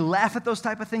 And we laugh at those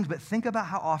type of things, but think about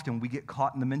how often we get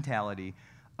caught in the mentality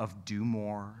of do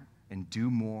more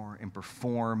and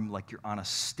perform like you're on a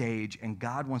stage, and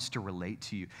God wants to relate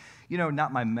to you.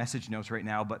 Not my message notes right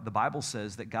now, but the Bible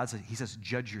says that He says,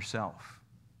 judge yourself.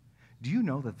 Do you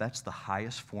know that that's the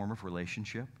highest form of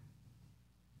relationship?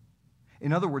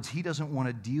 In other words, He doesn't want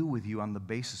to deal with you on the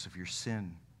basis of your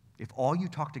sin. If all you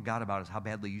talk to God about is how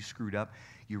badly you screwed up,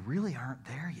 you really aren't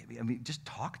there yet. I mean, just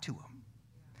talk to Him.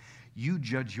 You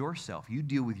judge yourself. You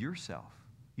deal with yourself.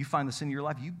 You find the sin in your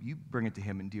life, you bring it to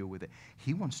Him and deal with it.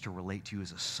 He wants to relate to you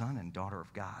as a son and daughter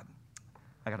of God.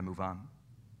 I got to move on.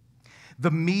 The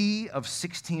me of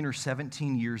 16 or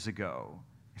 17 years ago,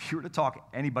 if you were to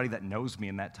talk to anybody that knows me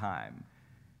in that time,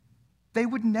 they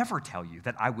would never tell you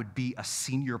that I would be a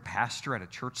senior pastor at a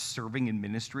church serving in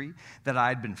ministry, that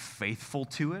I'd been faithful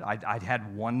to it. I'd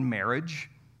had one marriage.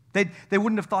 They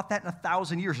wouldn't have thought that in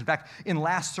 1,000 years. In fact, in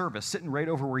last service, sitting right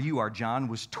over where you are, John,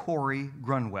 was Tori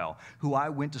Grunwell, who I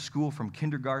went to school from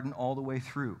kindergarten all the way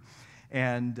through.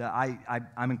 And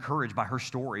I'm encouraged by her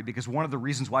story, because one of the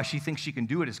reasons why she thinks she can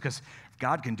do it is because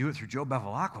God can do it through Joe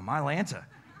Bevilacqua, my Lanta.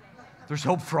 There's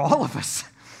hope for all of us.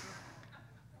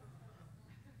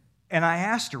 And I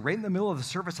asked her right in the middle of the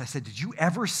service, I said, did you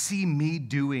ever see me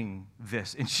doing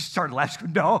this? And she started laughing.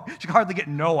 She goes, no. She could hardly get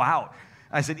no out.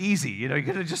 I said, easy. You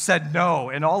could have just said no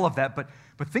and all of that. But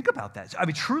think about that. I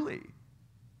mean, truly.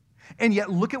 And yet,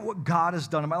 look at what God has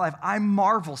done in my life. I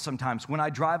marvel sometimes when I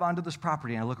drive onto this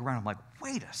property and I look around. I'm like,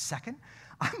 wait a second.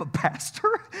 I'm a pastor?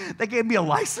 They gave me a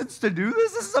license to do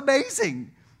this? This is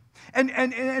amazing.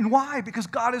 And why? Because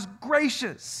God is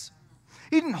gracious.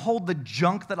 He didn't hold the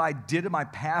junk that I did in my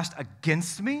past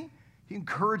against me. He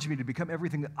encouraged me to become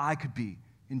everything that I could be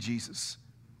in Jesus.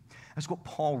 That's what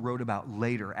Paul wrote about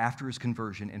later after his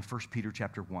conversion in 1 Peter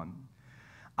chapter 1.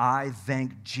 I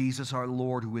thank Jesus our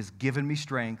Lord who has given me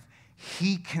strength.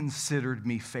 He considered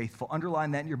me faithful.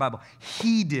 Underline that in your Bible.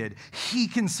 He did. He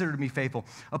considered me faithful,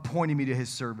 appointing me to his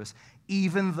service.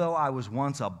 Even though I was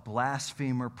once a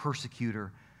blasphemer,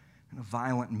 persecutor, and a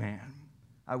violent man,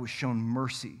 I was shown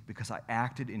mercy because I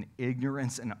acted in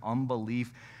ignorance and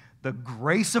unbelief. The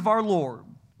grace of our Lord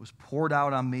was poured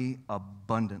out on me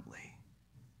abundantly.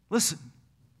 Listen,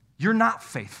 you're not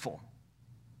faithful,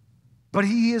 but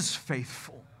he is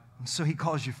faithful, and so he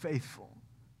calls you faithful.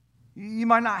 You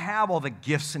might not have all the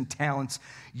gifts and talents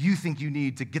you think you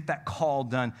need to get that call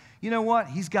done. You know what?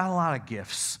 He's got a lot of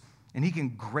gifts, and he can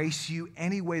grace you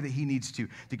any way that he needs to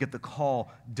get the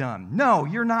call done. No,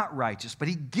 you're not righteous, but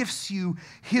he gifts you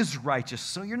his righteousness,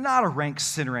 so you're not a rank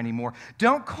sinner anymore.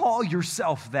 Don't call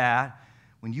yourself that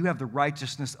when you have the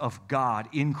righteousness of God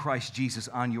in Christ Jesus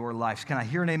on your life. Can I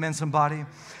hear an amen, somebody?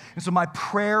 And so my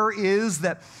prayer is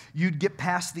that you'd get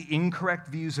past the incorrect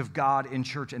views of God in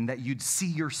church and that you'd see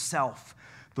yourself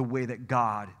the way that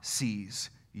God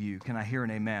sees you. Can I hear an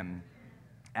amen?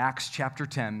 Acts chapter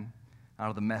 10, out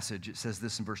of the Message, it says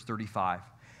this in verse 35.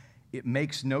 It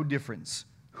makes no difference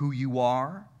who you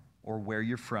are or where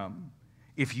you're from.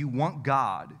 If you want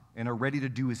God and are ready to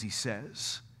do as he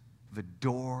says, the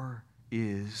door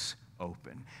is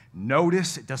open.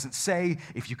 Notice it doesn't say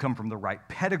if you come from the right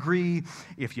pedigree,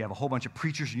 if you have a whole bunch of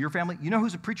preachers in your family. You know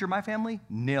who's a preacher in my family?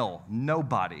 Nil.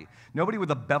 Nobody. Nobody with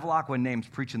a Bevilacqua name's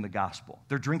preaching the gospel.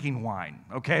 They're drinking wine,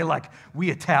 okay? Like we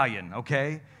Italian,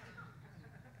 okay?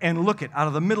 And look out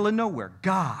of the middle of nowhere,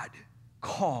 God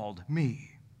called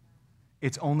me.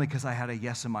 It's only because I had a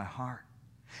yes in my heart.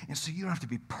 And so you don't have to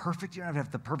be perfect. You don't have to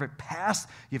have the perfect past.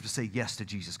 You have to say yes to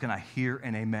Jesus. Can I hear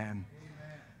an amen?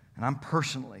 And I'm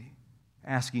personally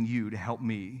asking you to help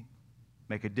me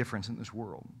make a difference in this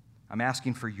world. I'm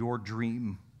asking for your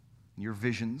dream, your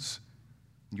visions,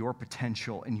 your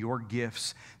potential, and your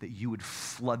gifts, that you would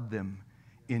flood them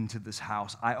into this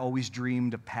house. I always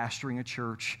dreamed of pastoring a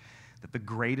church that the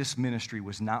greatest ministry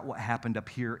was not what happened up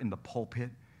here in the pulpit.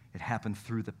 It happened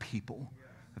through the people.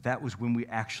 That was when we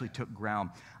actually took ground.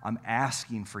 I'm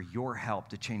asking for your help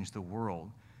to change the world.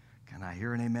 Can I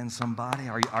hear an amen, somebody?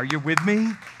 Are you with me?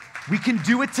 We can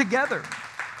do it together.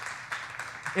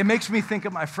 It makes me think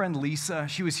of my friend Lisa.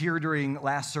 She was here during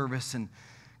last service, and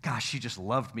gosh, she just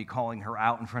loved me calling her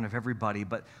out in front of everybody.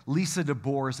 But Lisa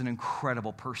DeBoer is an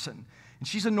incredible person, and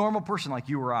she's a normal person like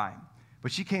you or I.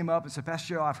 But she came up and said,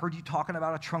 Pastor Joe, I've heard you talking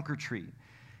about a trunk or treat,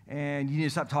 and you need to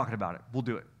stop talking about it. We'll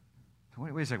do it. Wait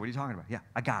a second, what are you talking about? Yeah,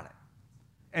 I got it.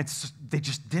 And they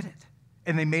just did it.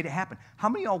 And they made it happen. How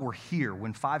many of y'all were here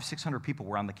when 500-600 people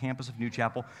were on the campus of New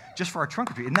Chapel just for our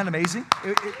trunk or treat? Isn't that amazing?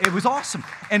 It was awesome.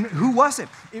 And who was it?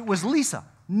 It was Lisa,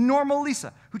 normal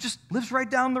Lisa, who just lives right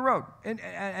down the road.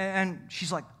 And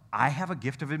she's like, I have a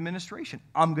gift of administration.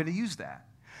 I'm going to use that.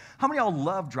 How many of y'all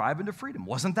love Driving to Freedom?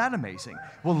 Wasn't that amazing?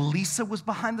 Well, Lisa was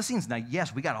behind the scenes. Now,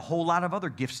 yes, we got a whole lot of other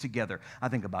gifts together. I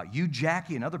think about you,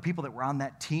 Jackie, and other people that were on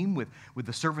that team with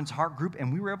the Servant's Heart group,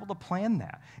 and we were able to plan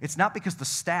that. It's not because the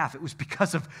staff, it was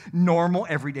because of normal,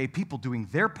 everyday people doing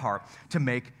their part to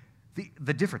make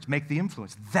the difference, make the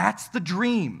influence. That's the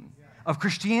dream of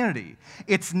Christianity.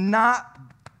 It's not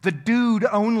the dude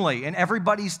only, and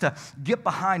everybody's to get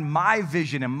behind my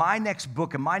vision and my next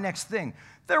book and my next thing.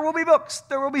 There will be books,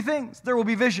 there will be things, there will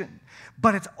be vision.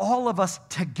 But it's all of us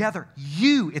together.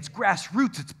 It's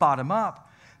grassroots, it's bottom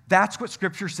up. That's what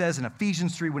Scripture says in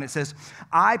Ephesians 3 when it says,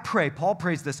 I pray, Paul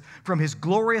prays this, from his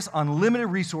glorious, unlimited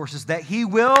resources that he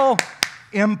will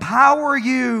empower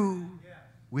you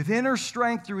with inner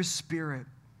strength through his Spirit.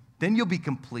 Then you'll be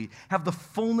complete, have the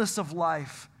fullness of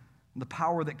life and the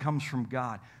power that comes from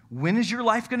God. When is your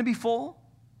life going to be full?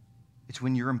 It's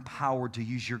when you're empowered to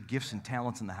use your gifts and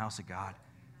talents in the house of God.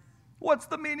 What's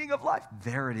the meaning of life?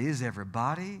 There it is,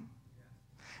 everybody.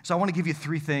 So I want to give you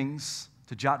 3 things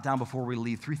to jot down before we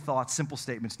leave. 3 thoughts, simple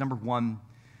statements. Number 1,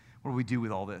 what do we do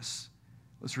with all this?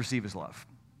 Let's receive his love.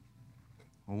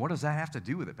 Well, what does that have to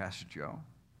do with it, Pastor Joe?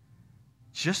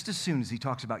 Just as soon as he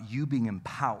talks about you being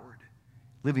empowered,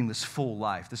 living this full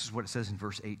life, this is what it says in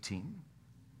verse 18.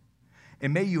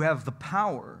 And may you have the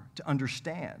power to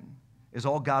understand, as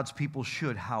all God's people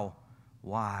should, how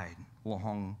wide,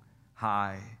 long,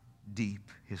 high, deep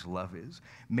his love is.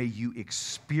 May you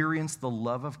experience the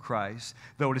love of Christ.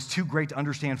 Though it is too great to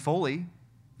understand fully,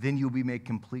 then you'll be made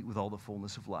complete with all the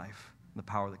fullness of life and the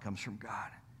power that comes from God.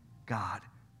 God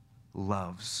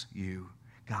loves you.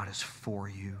 God is for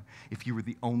you. If you were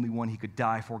the only one he could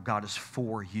die for, God is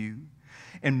for you.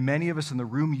 And many of us in the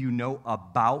room, you know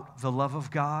about the love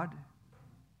of God,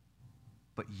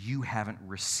 but you haven't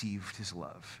received his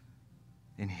love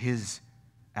and his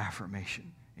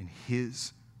affirmation and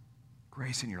his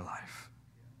grace in your life.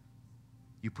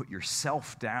 You put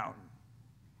yourself down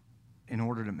in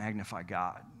order to magnify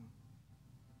God.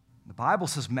 The Bible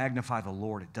says magnify the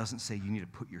Lord. It doesn't say you need to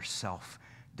put yourself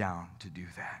down to do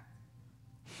that.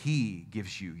 He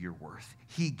gives you your worth.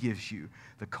 He gives you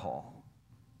the call.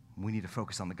 We need to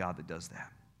focus on the God that does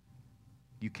that.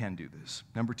 You can do this.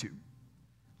 Number 2,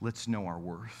 let's know our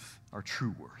worth, our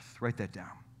true worth. Write that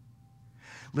down.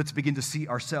 Let's begin to see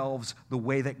ourselves the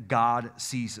way that God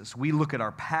sees us. We look at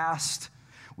our past,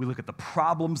 we look at the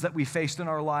problems that we faced in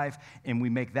our life, and we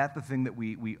make that the thing that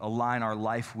we align our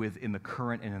life with in the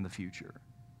current and in the future.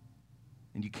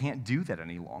 And you can't do that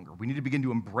any longer. We need to begin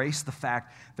to embrace the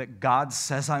fact that God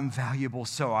says I'm valuable,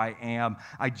 so I am.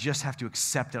 I just have to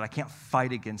accept it. I can't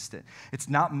fight against it. It's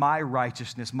not my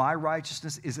righteousness. My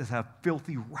righteousness is as a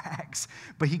filthy rags,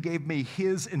 but he gave me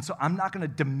his, and so I'm not going to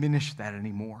diminish that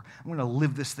anymore. I'm going to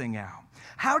live this thing out.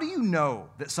 How do you know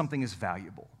that something is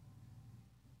valuable?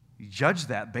 You judge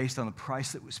that based on the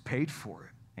price that was paid for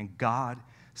it, and God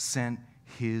sent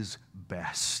his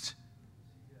best.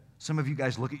 Some of you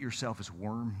guys look at yourself as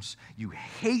worms. You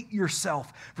hate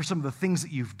yourself for some of the things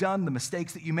that you've done, the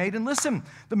mistakes that you made. And listen,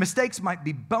 the mistakes might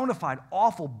be bona fide,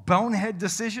 awful, bonehead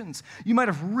decisions. You might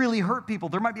have really hurt people.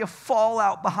 There might be a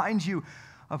fallout behind you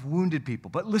of wounded people.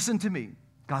 But listen to me,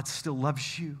 God still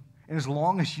loves you. And as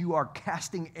long as you are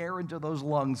casting air into those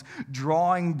lungs,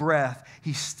 drawing breath,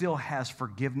 he still has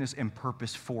forgiveness and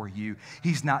purpose for you.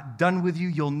 He's not done with you.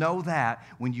 You'll know that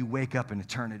when you wake up in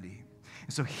eternity.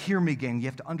 And so hear me, gang. You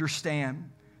have to understand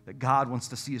that God wants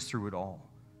to see us through it all.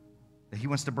 That he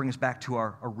wants to bring us back to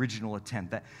our original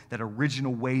intent, that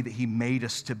original way that he made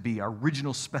us to be, our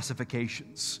original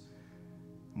specifications.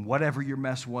 And whatever your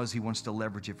mess was, he wants to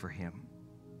leverage it for him.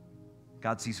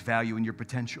 God sees value in your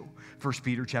potential. 1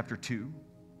 Peter chapter 2,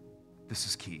 this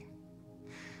is key.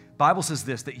 The Bible says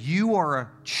this, that you are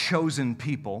a chosen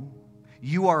people.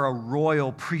 You are a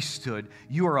royal priesthood.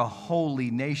 You are a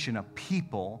holy nation, a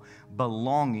people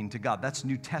belonging to God. That's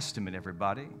New Testament,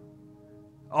 everybody.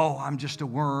 Oh, I'm just a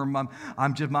worm.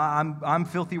 I'm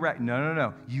filthy rag.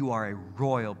 No. You are a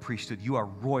royal priesthood. You are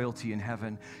royalty in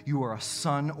heaven. You are a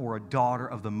son or a daughter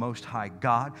of the Most High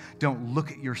God. Don't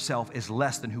look at yourself as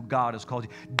less than who God has called you.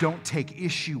 Don't take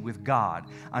issue with God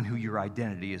on who your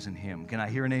identity is in him. Can I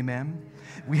hear an amen?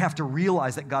 We have to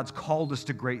realize that God's called us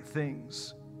to great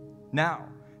things. Now,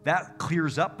 that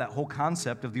clears up that whole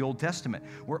concept of the Old Testament,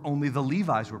 where only the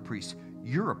Levites were priests.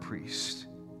 You're a priest,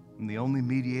 and the only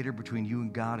mediator between you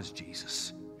and God is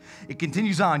Jesus. It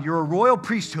continues on. You're a royal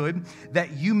priesthood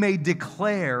that you may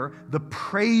declare the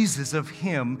praises of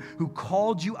him who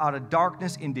called you out of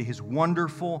darkness into his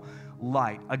wonderful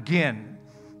light. Again,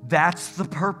 that's the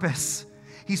purpose.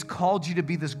 He's called you to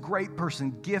be this great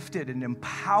person, gifted and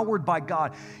empowered by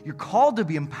God. You're called to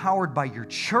be empowered by your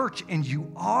church, and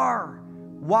you are.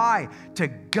 Why? To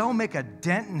go make a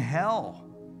dent in hell.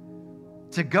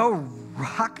 To go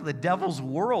rock the devil's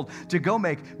world. To go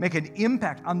make an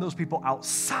impact on those people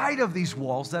outside of these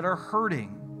walls that are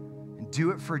hurting. And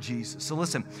do it for Jesus. So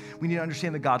listen, we need to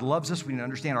understand that God loves us. We need to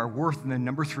understand our worth. And then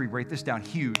number 3, write this down,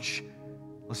 huge.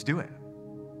 Let's do it.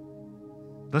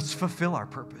 Let's fulfill our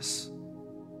purpose.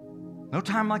 No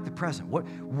time like the present.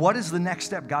 What is the next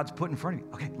step God's put in front of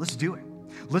you? Okay, let's do it.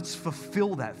 Let's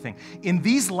fulfill that thing. In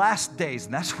these last days,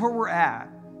 and that's where we're at,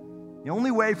 the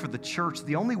only way for the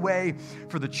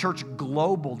church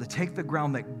global to take the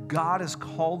ground that God has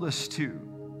called us to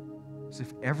is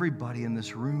if everybody in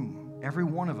this room, every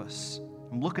one of us,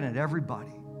 I'm looking at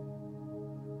everybody,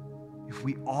 if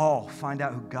we all find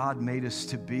out who God made us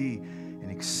to be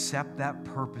and accept that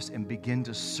purpose and begin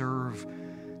to serve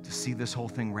to see this whole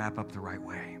thing wrap up the right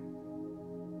way.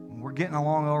 We're getting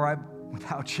along all right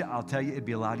without you. I'll tell you, it'd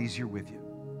be a lot easier with you.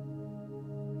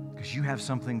 Because you have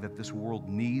something that this world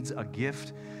needs, a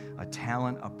gift, a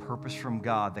talent, a purpose from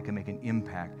God that can make an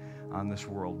impact on this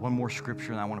world. One more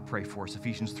scripture and I want to pray for us,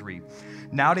 Ephesians 3.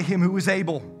 Now to him who is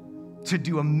able to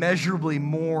do immeasurably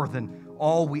more than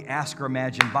all we ask or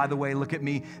imagine. By the way, look at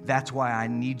me. That's why I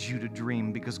need you to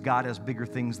dream, because God has bigger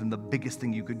things than the biggest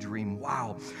thing you could dream.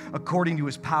 Wow. According to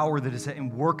his power that is at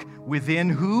work within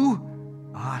who?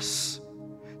 Us.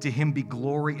 To him be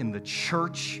glory in the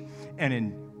church and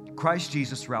in Christ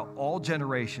Jesus throughout all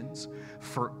generations,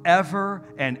 forever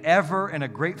and ever. And a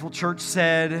grateful church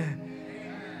said,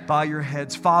 bow your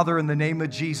heads. Father, in the name of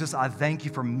Jesus, I thank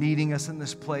you for meeting us in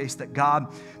this place, that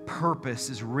God, purpose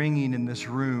is ringing in this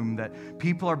room, that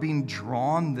people are being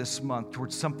drawn this month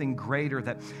towards something greater,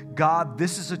 that God,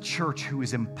 this is a church who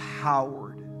is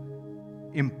empowered,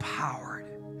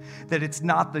 that it's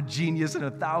not the genius and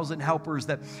 1,000 helpers,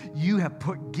 that you have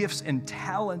put gifts and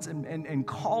talents and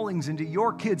callings into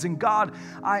your kids. And God,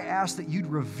 I ask that you'd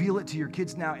reveal it to your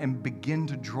kids now and begin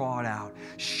to draw it out.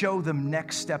 Show them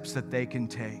next steps that they can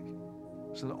take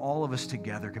so that all of us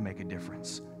together can make a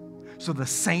difference. So the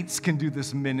saints can do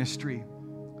this ministry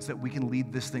so that we can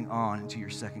lead this thing on into your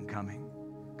second coming.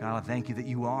 God, I thank you that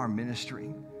you are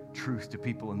ministering truth to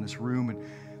people in this room and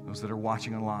those that are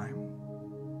watching online.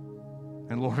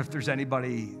 And Lord, if there's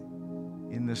anybody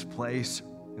in this place,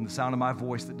 in the sound of my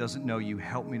voice, that doesn't know you,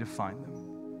 help me to find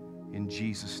them in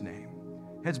Jesus' name.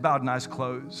 Heads bowed and eyes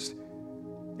closed.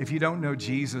 If you don't know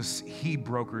Jesus, he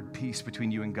brokered peace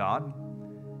between you and God.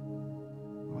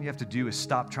 All you have to do is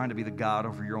stop trying to be the God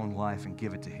over your own life and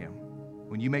give it to him.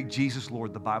 When you make Jesus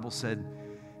Lord, the Bible said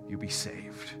you'll be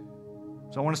saved.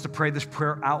 So I want us to pray this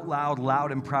prayer out loud,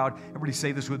 loud and proud. Everybody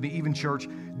say this with me, even church.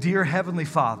 Dear Heavenly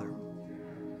Father,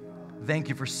 thank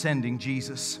you for sending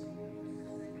Jesus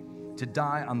to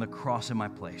die on the cross in my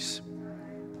place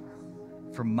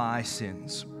for my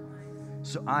sins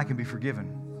so I can be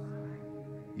forgiven.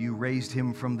 You raised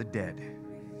him from the dead.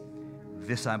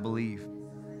 This I believe.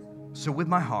 So with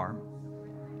my heart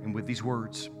and with these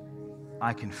words,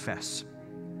 I confess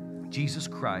Jesus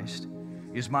Christ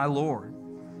is my Lord.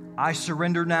 I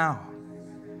surrender now.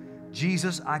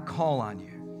 Jesus, I call on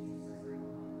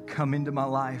you. Come into my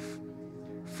life.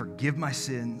 Forgive my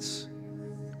sins.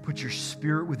 Put your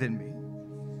spirit within me.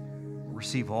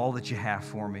 Receive all that you have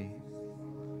for me.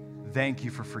 Thank you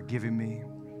for forgiving me.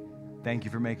 Thank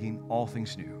you for making all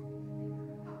things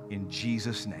new. In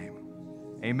Jesus' name.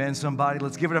 Amen, somebody.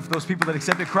 Let's give it up for those people that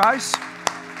accepted Christ.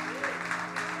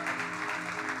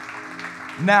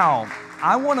 Now,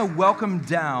 I want to welcome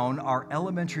down our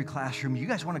elementary classroom. You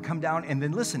guys want to come down and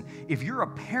then listen. If you're a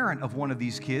parent of one of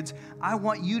these kids, I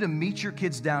want you to meet your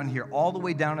kids down here, all the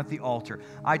way down at the altar.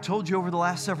 I told you over the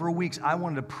last several weeks, I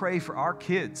wanted to pray for our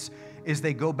kids as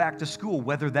they go back to school,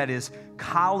 whether that is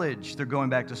college, they're going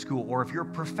back to school, or if you're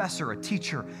a professor, a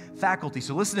teacher, faculty.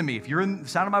 So listen to me. If you're in the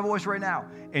sound of my voice right now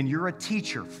and you're a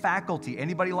teacher, faculty,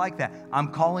 anybody like that,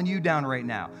 I'm calling you down right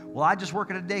now. Well, I just work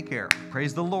at a daycare.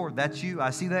 Praise the Lord. That's you. I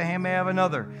see that hand, may I have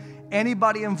another.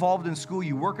 Anybody involved in school,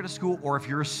 you work at a school, or if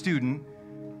you're a student,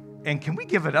 and can we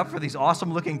give it up for these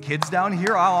awesome looking kids down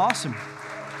here? Oh, awesome.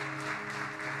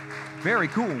 Very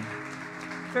cool.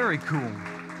 Very cool.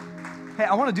 Hey,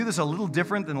 I want to do this a little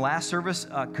different than last service.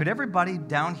 Could everybody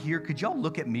down here, could y'all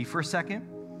look at me for a second?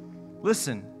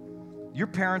 Listen, your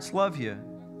parents love you.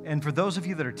 And for those of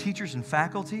you that are teachers and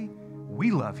faculty,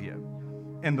 we love you.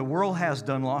 And the world has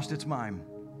done lost its mind.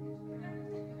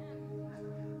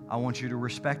 I want you to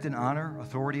respect and honor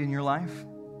authority in your life.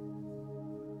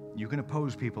 You can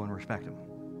oppose people and respect them.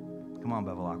 Come on,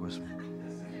 Bevilacquas.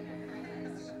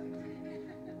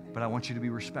 But I want you to be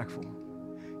respectful.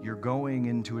 You're going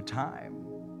into a time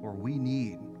where we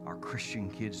need our Christian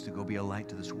kids to go be a light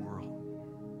to this world.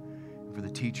 And for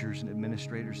the teachers and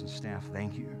administrators and staff,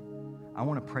 thank you. I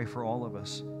want to pray for all of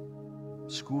us.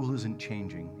 School isn't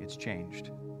changing. It's changed.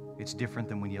 It's different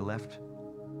than when you left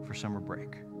for summer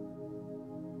break.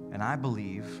 And I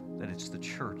believe that it's the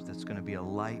church that's going to be a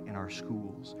light in our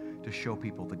schools to show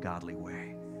people the godly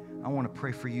way. I want to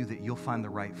pray for you that you'll find the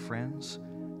right friends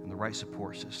and the right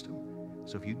support system.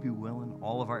 So if you'd be willing,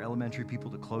 all of our elementary people,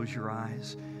 to close your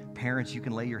eyes. Parents, you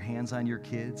can lay your hands on your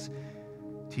kids.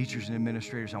 Teachers and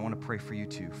administrators, I want to pray for you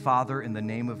too. Father, in the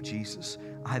name of Jesus,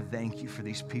 I thank you for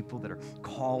these people that are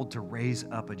called to raise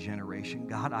up a generation.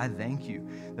 God, I thank you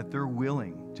that they're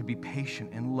willing to be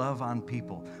patient and love on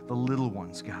people, the little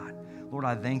ones, God. Lord,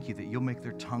 I thank you that you'll make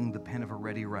their tongue the pen of a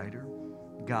ready writer.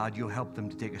 God, you'll help them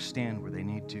to take a stand where they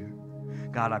need to.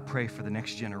 God, I pray for the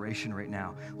next generation right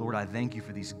now. Lord, I thank you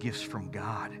for these gifts from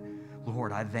God.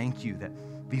 Lord, I thank you that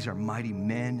these are mighty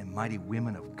men and mighty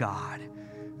women of God.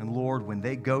 And Lord, when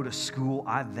they go to school,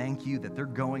 I thank you that they're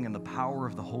going in the power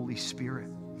of the Holy Spirit.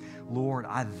 Lord,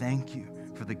 I thank you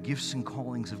for the gifts and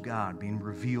callings of God being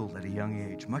revealed at a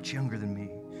young age, much younger than me.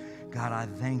 God, I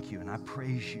thank you and I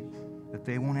praise you that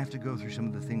they won't have to go through some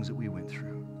of the things that we went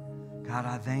through. God,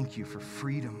 I thank you for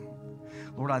freedom.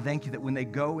 Lord, I thank you that when they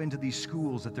go into these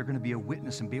schools that they're going to be a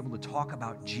witness and be able to talk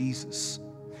about Jesus.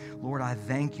 Lord, I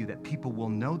thank you that people will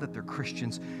know that they're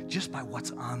Christians just by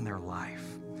what's on their life.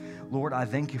 Lord, I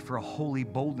thank you for a holy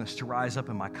boldness to rise up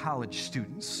in my college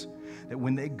students, that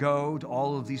when they go to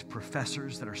all of these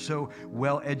professors that are so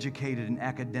well educated in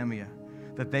academia,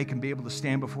 that they can be able to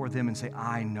stand before them and say,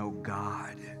 I know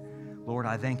God. Lord,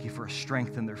 I thank you for a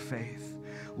strength in their faith.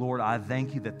 Lord, I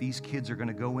thank you that these kids are going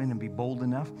to go in and be bold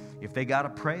enough. If they got to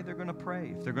pray, they're going to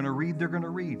pray. If they're going to read, they're going to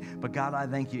read. But God, I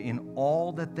thank you in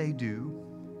all that they do,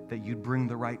 that you'd bring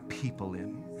the right people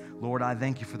in. Lord, I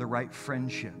thank you for the right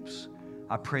friendships.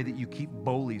 I pray that you keep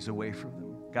bullies away from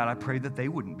them. God, I pray that they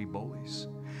wouldn't be bullies.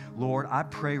 Lord, I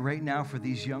pray right now for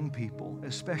these young people,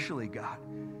 especially, God.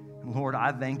 And Lord,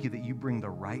 I thank you that you bring the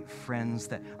right friends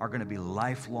that are going to be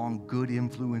lifelong good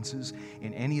influences.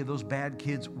 And any of those bad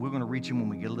kids, we're going to reach them when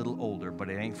we get a little older, but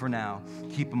it ain't for now.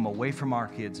 Keep them away from our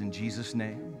kids in Jesus'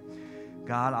 name.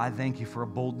 God, I thank you for a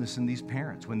boldness in these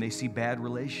parents when they see bad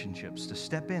relationships to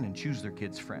step in and choose their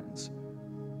kids' friends.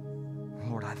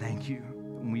 Lord, I thank you.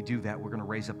 When we do that, we're going to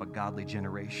raise up a godly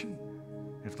generation.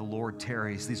 If the Lord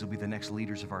tarries, these will be the next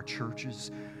leaders of our churches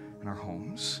and our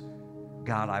homes.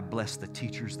 God, I bless the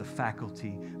teachers, the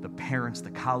faculty, the parents,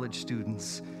 the college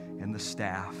students, and the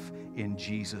staff in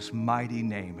Jesus' mighty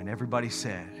name. And everybody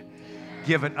said,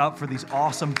 give it up for these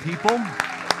awesome people.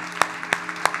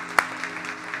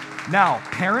 Now,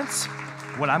 parents,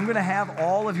 what I'm going to have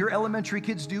all of your elementary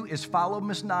kids do is follow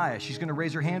Miss Naya. She's going to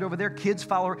raise her hand over there. Kids,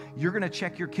 follow her. You're going to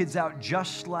check your kids out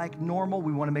just like normal.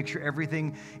 We want to make sure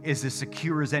everything is as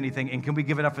secure as anything. And can we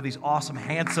give it up for these awesome,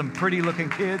 handsome, pretty-looking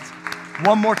kids?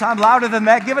 One more time, louder than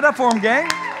that. Give it up for them, gang.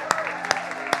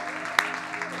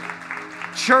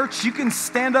 Church, you can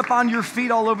stand up on your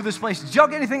feet all over this place. Did y'all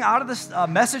get anything out of this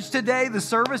message today, the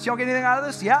service? Y'all get anything out of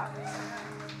this? Yeah?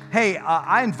 Hey,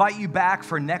 I invite you back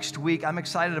for next week. I'm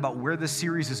excited about where this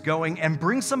series is going, and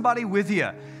bring somebody with you.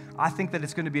 I think that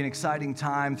it's going to be an exciting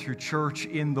time through Church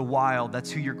in the Wild.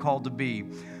 That's who you're called to be.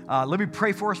 Let me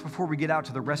pray for us before we get out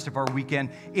to the rest of our weekend.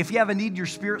 If you have a need in your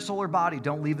spirit, soul, or body,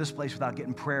 don't leave this place without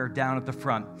getting prayer down at the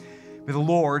front. May the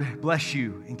Lord bless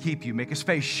you and keep you. Make his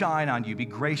face shine on you. Be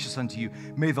gracious unto you.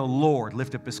 May the Lord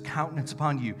lift up his countenance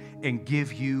upon you and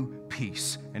give you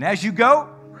peace. And as you go,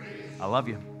 I love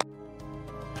you.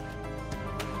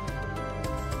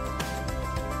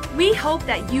 We hope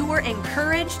that you were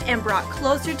encouraged and brought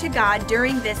closer to God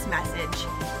during this message.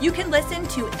 You can listen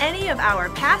to any of our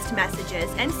past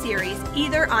messages and series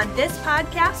either on this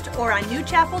podcast or on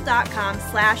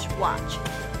newchapel.com/watch.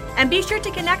 And be sure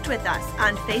to connect with us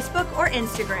on Facebook or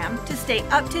Instagram to stay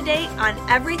up to date on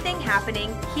everything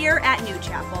happening here at New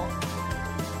Chapel.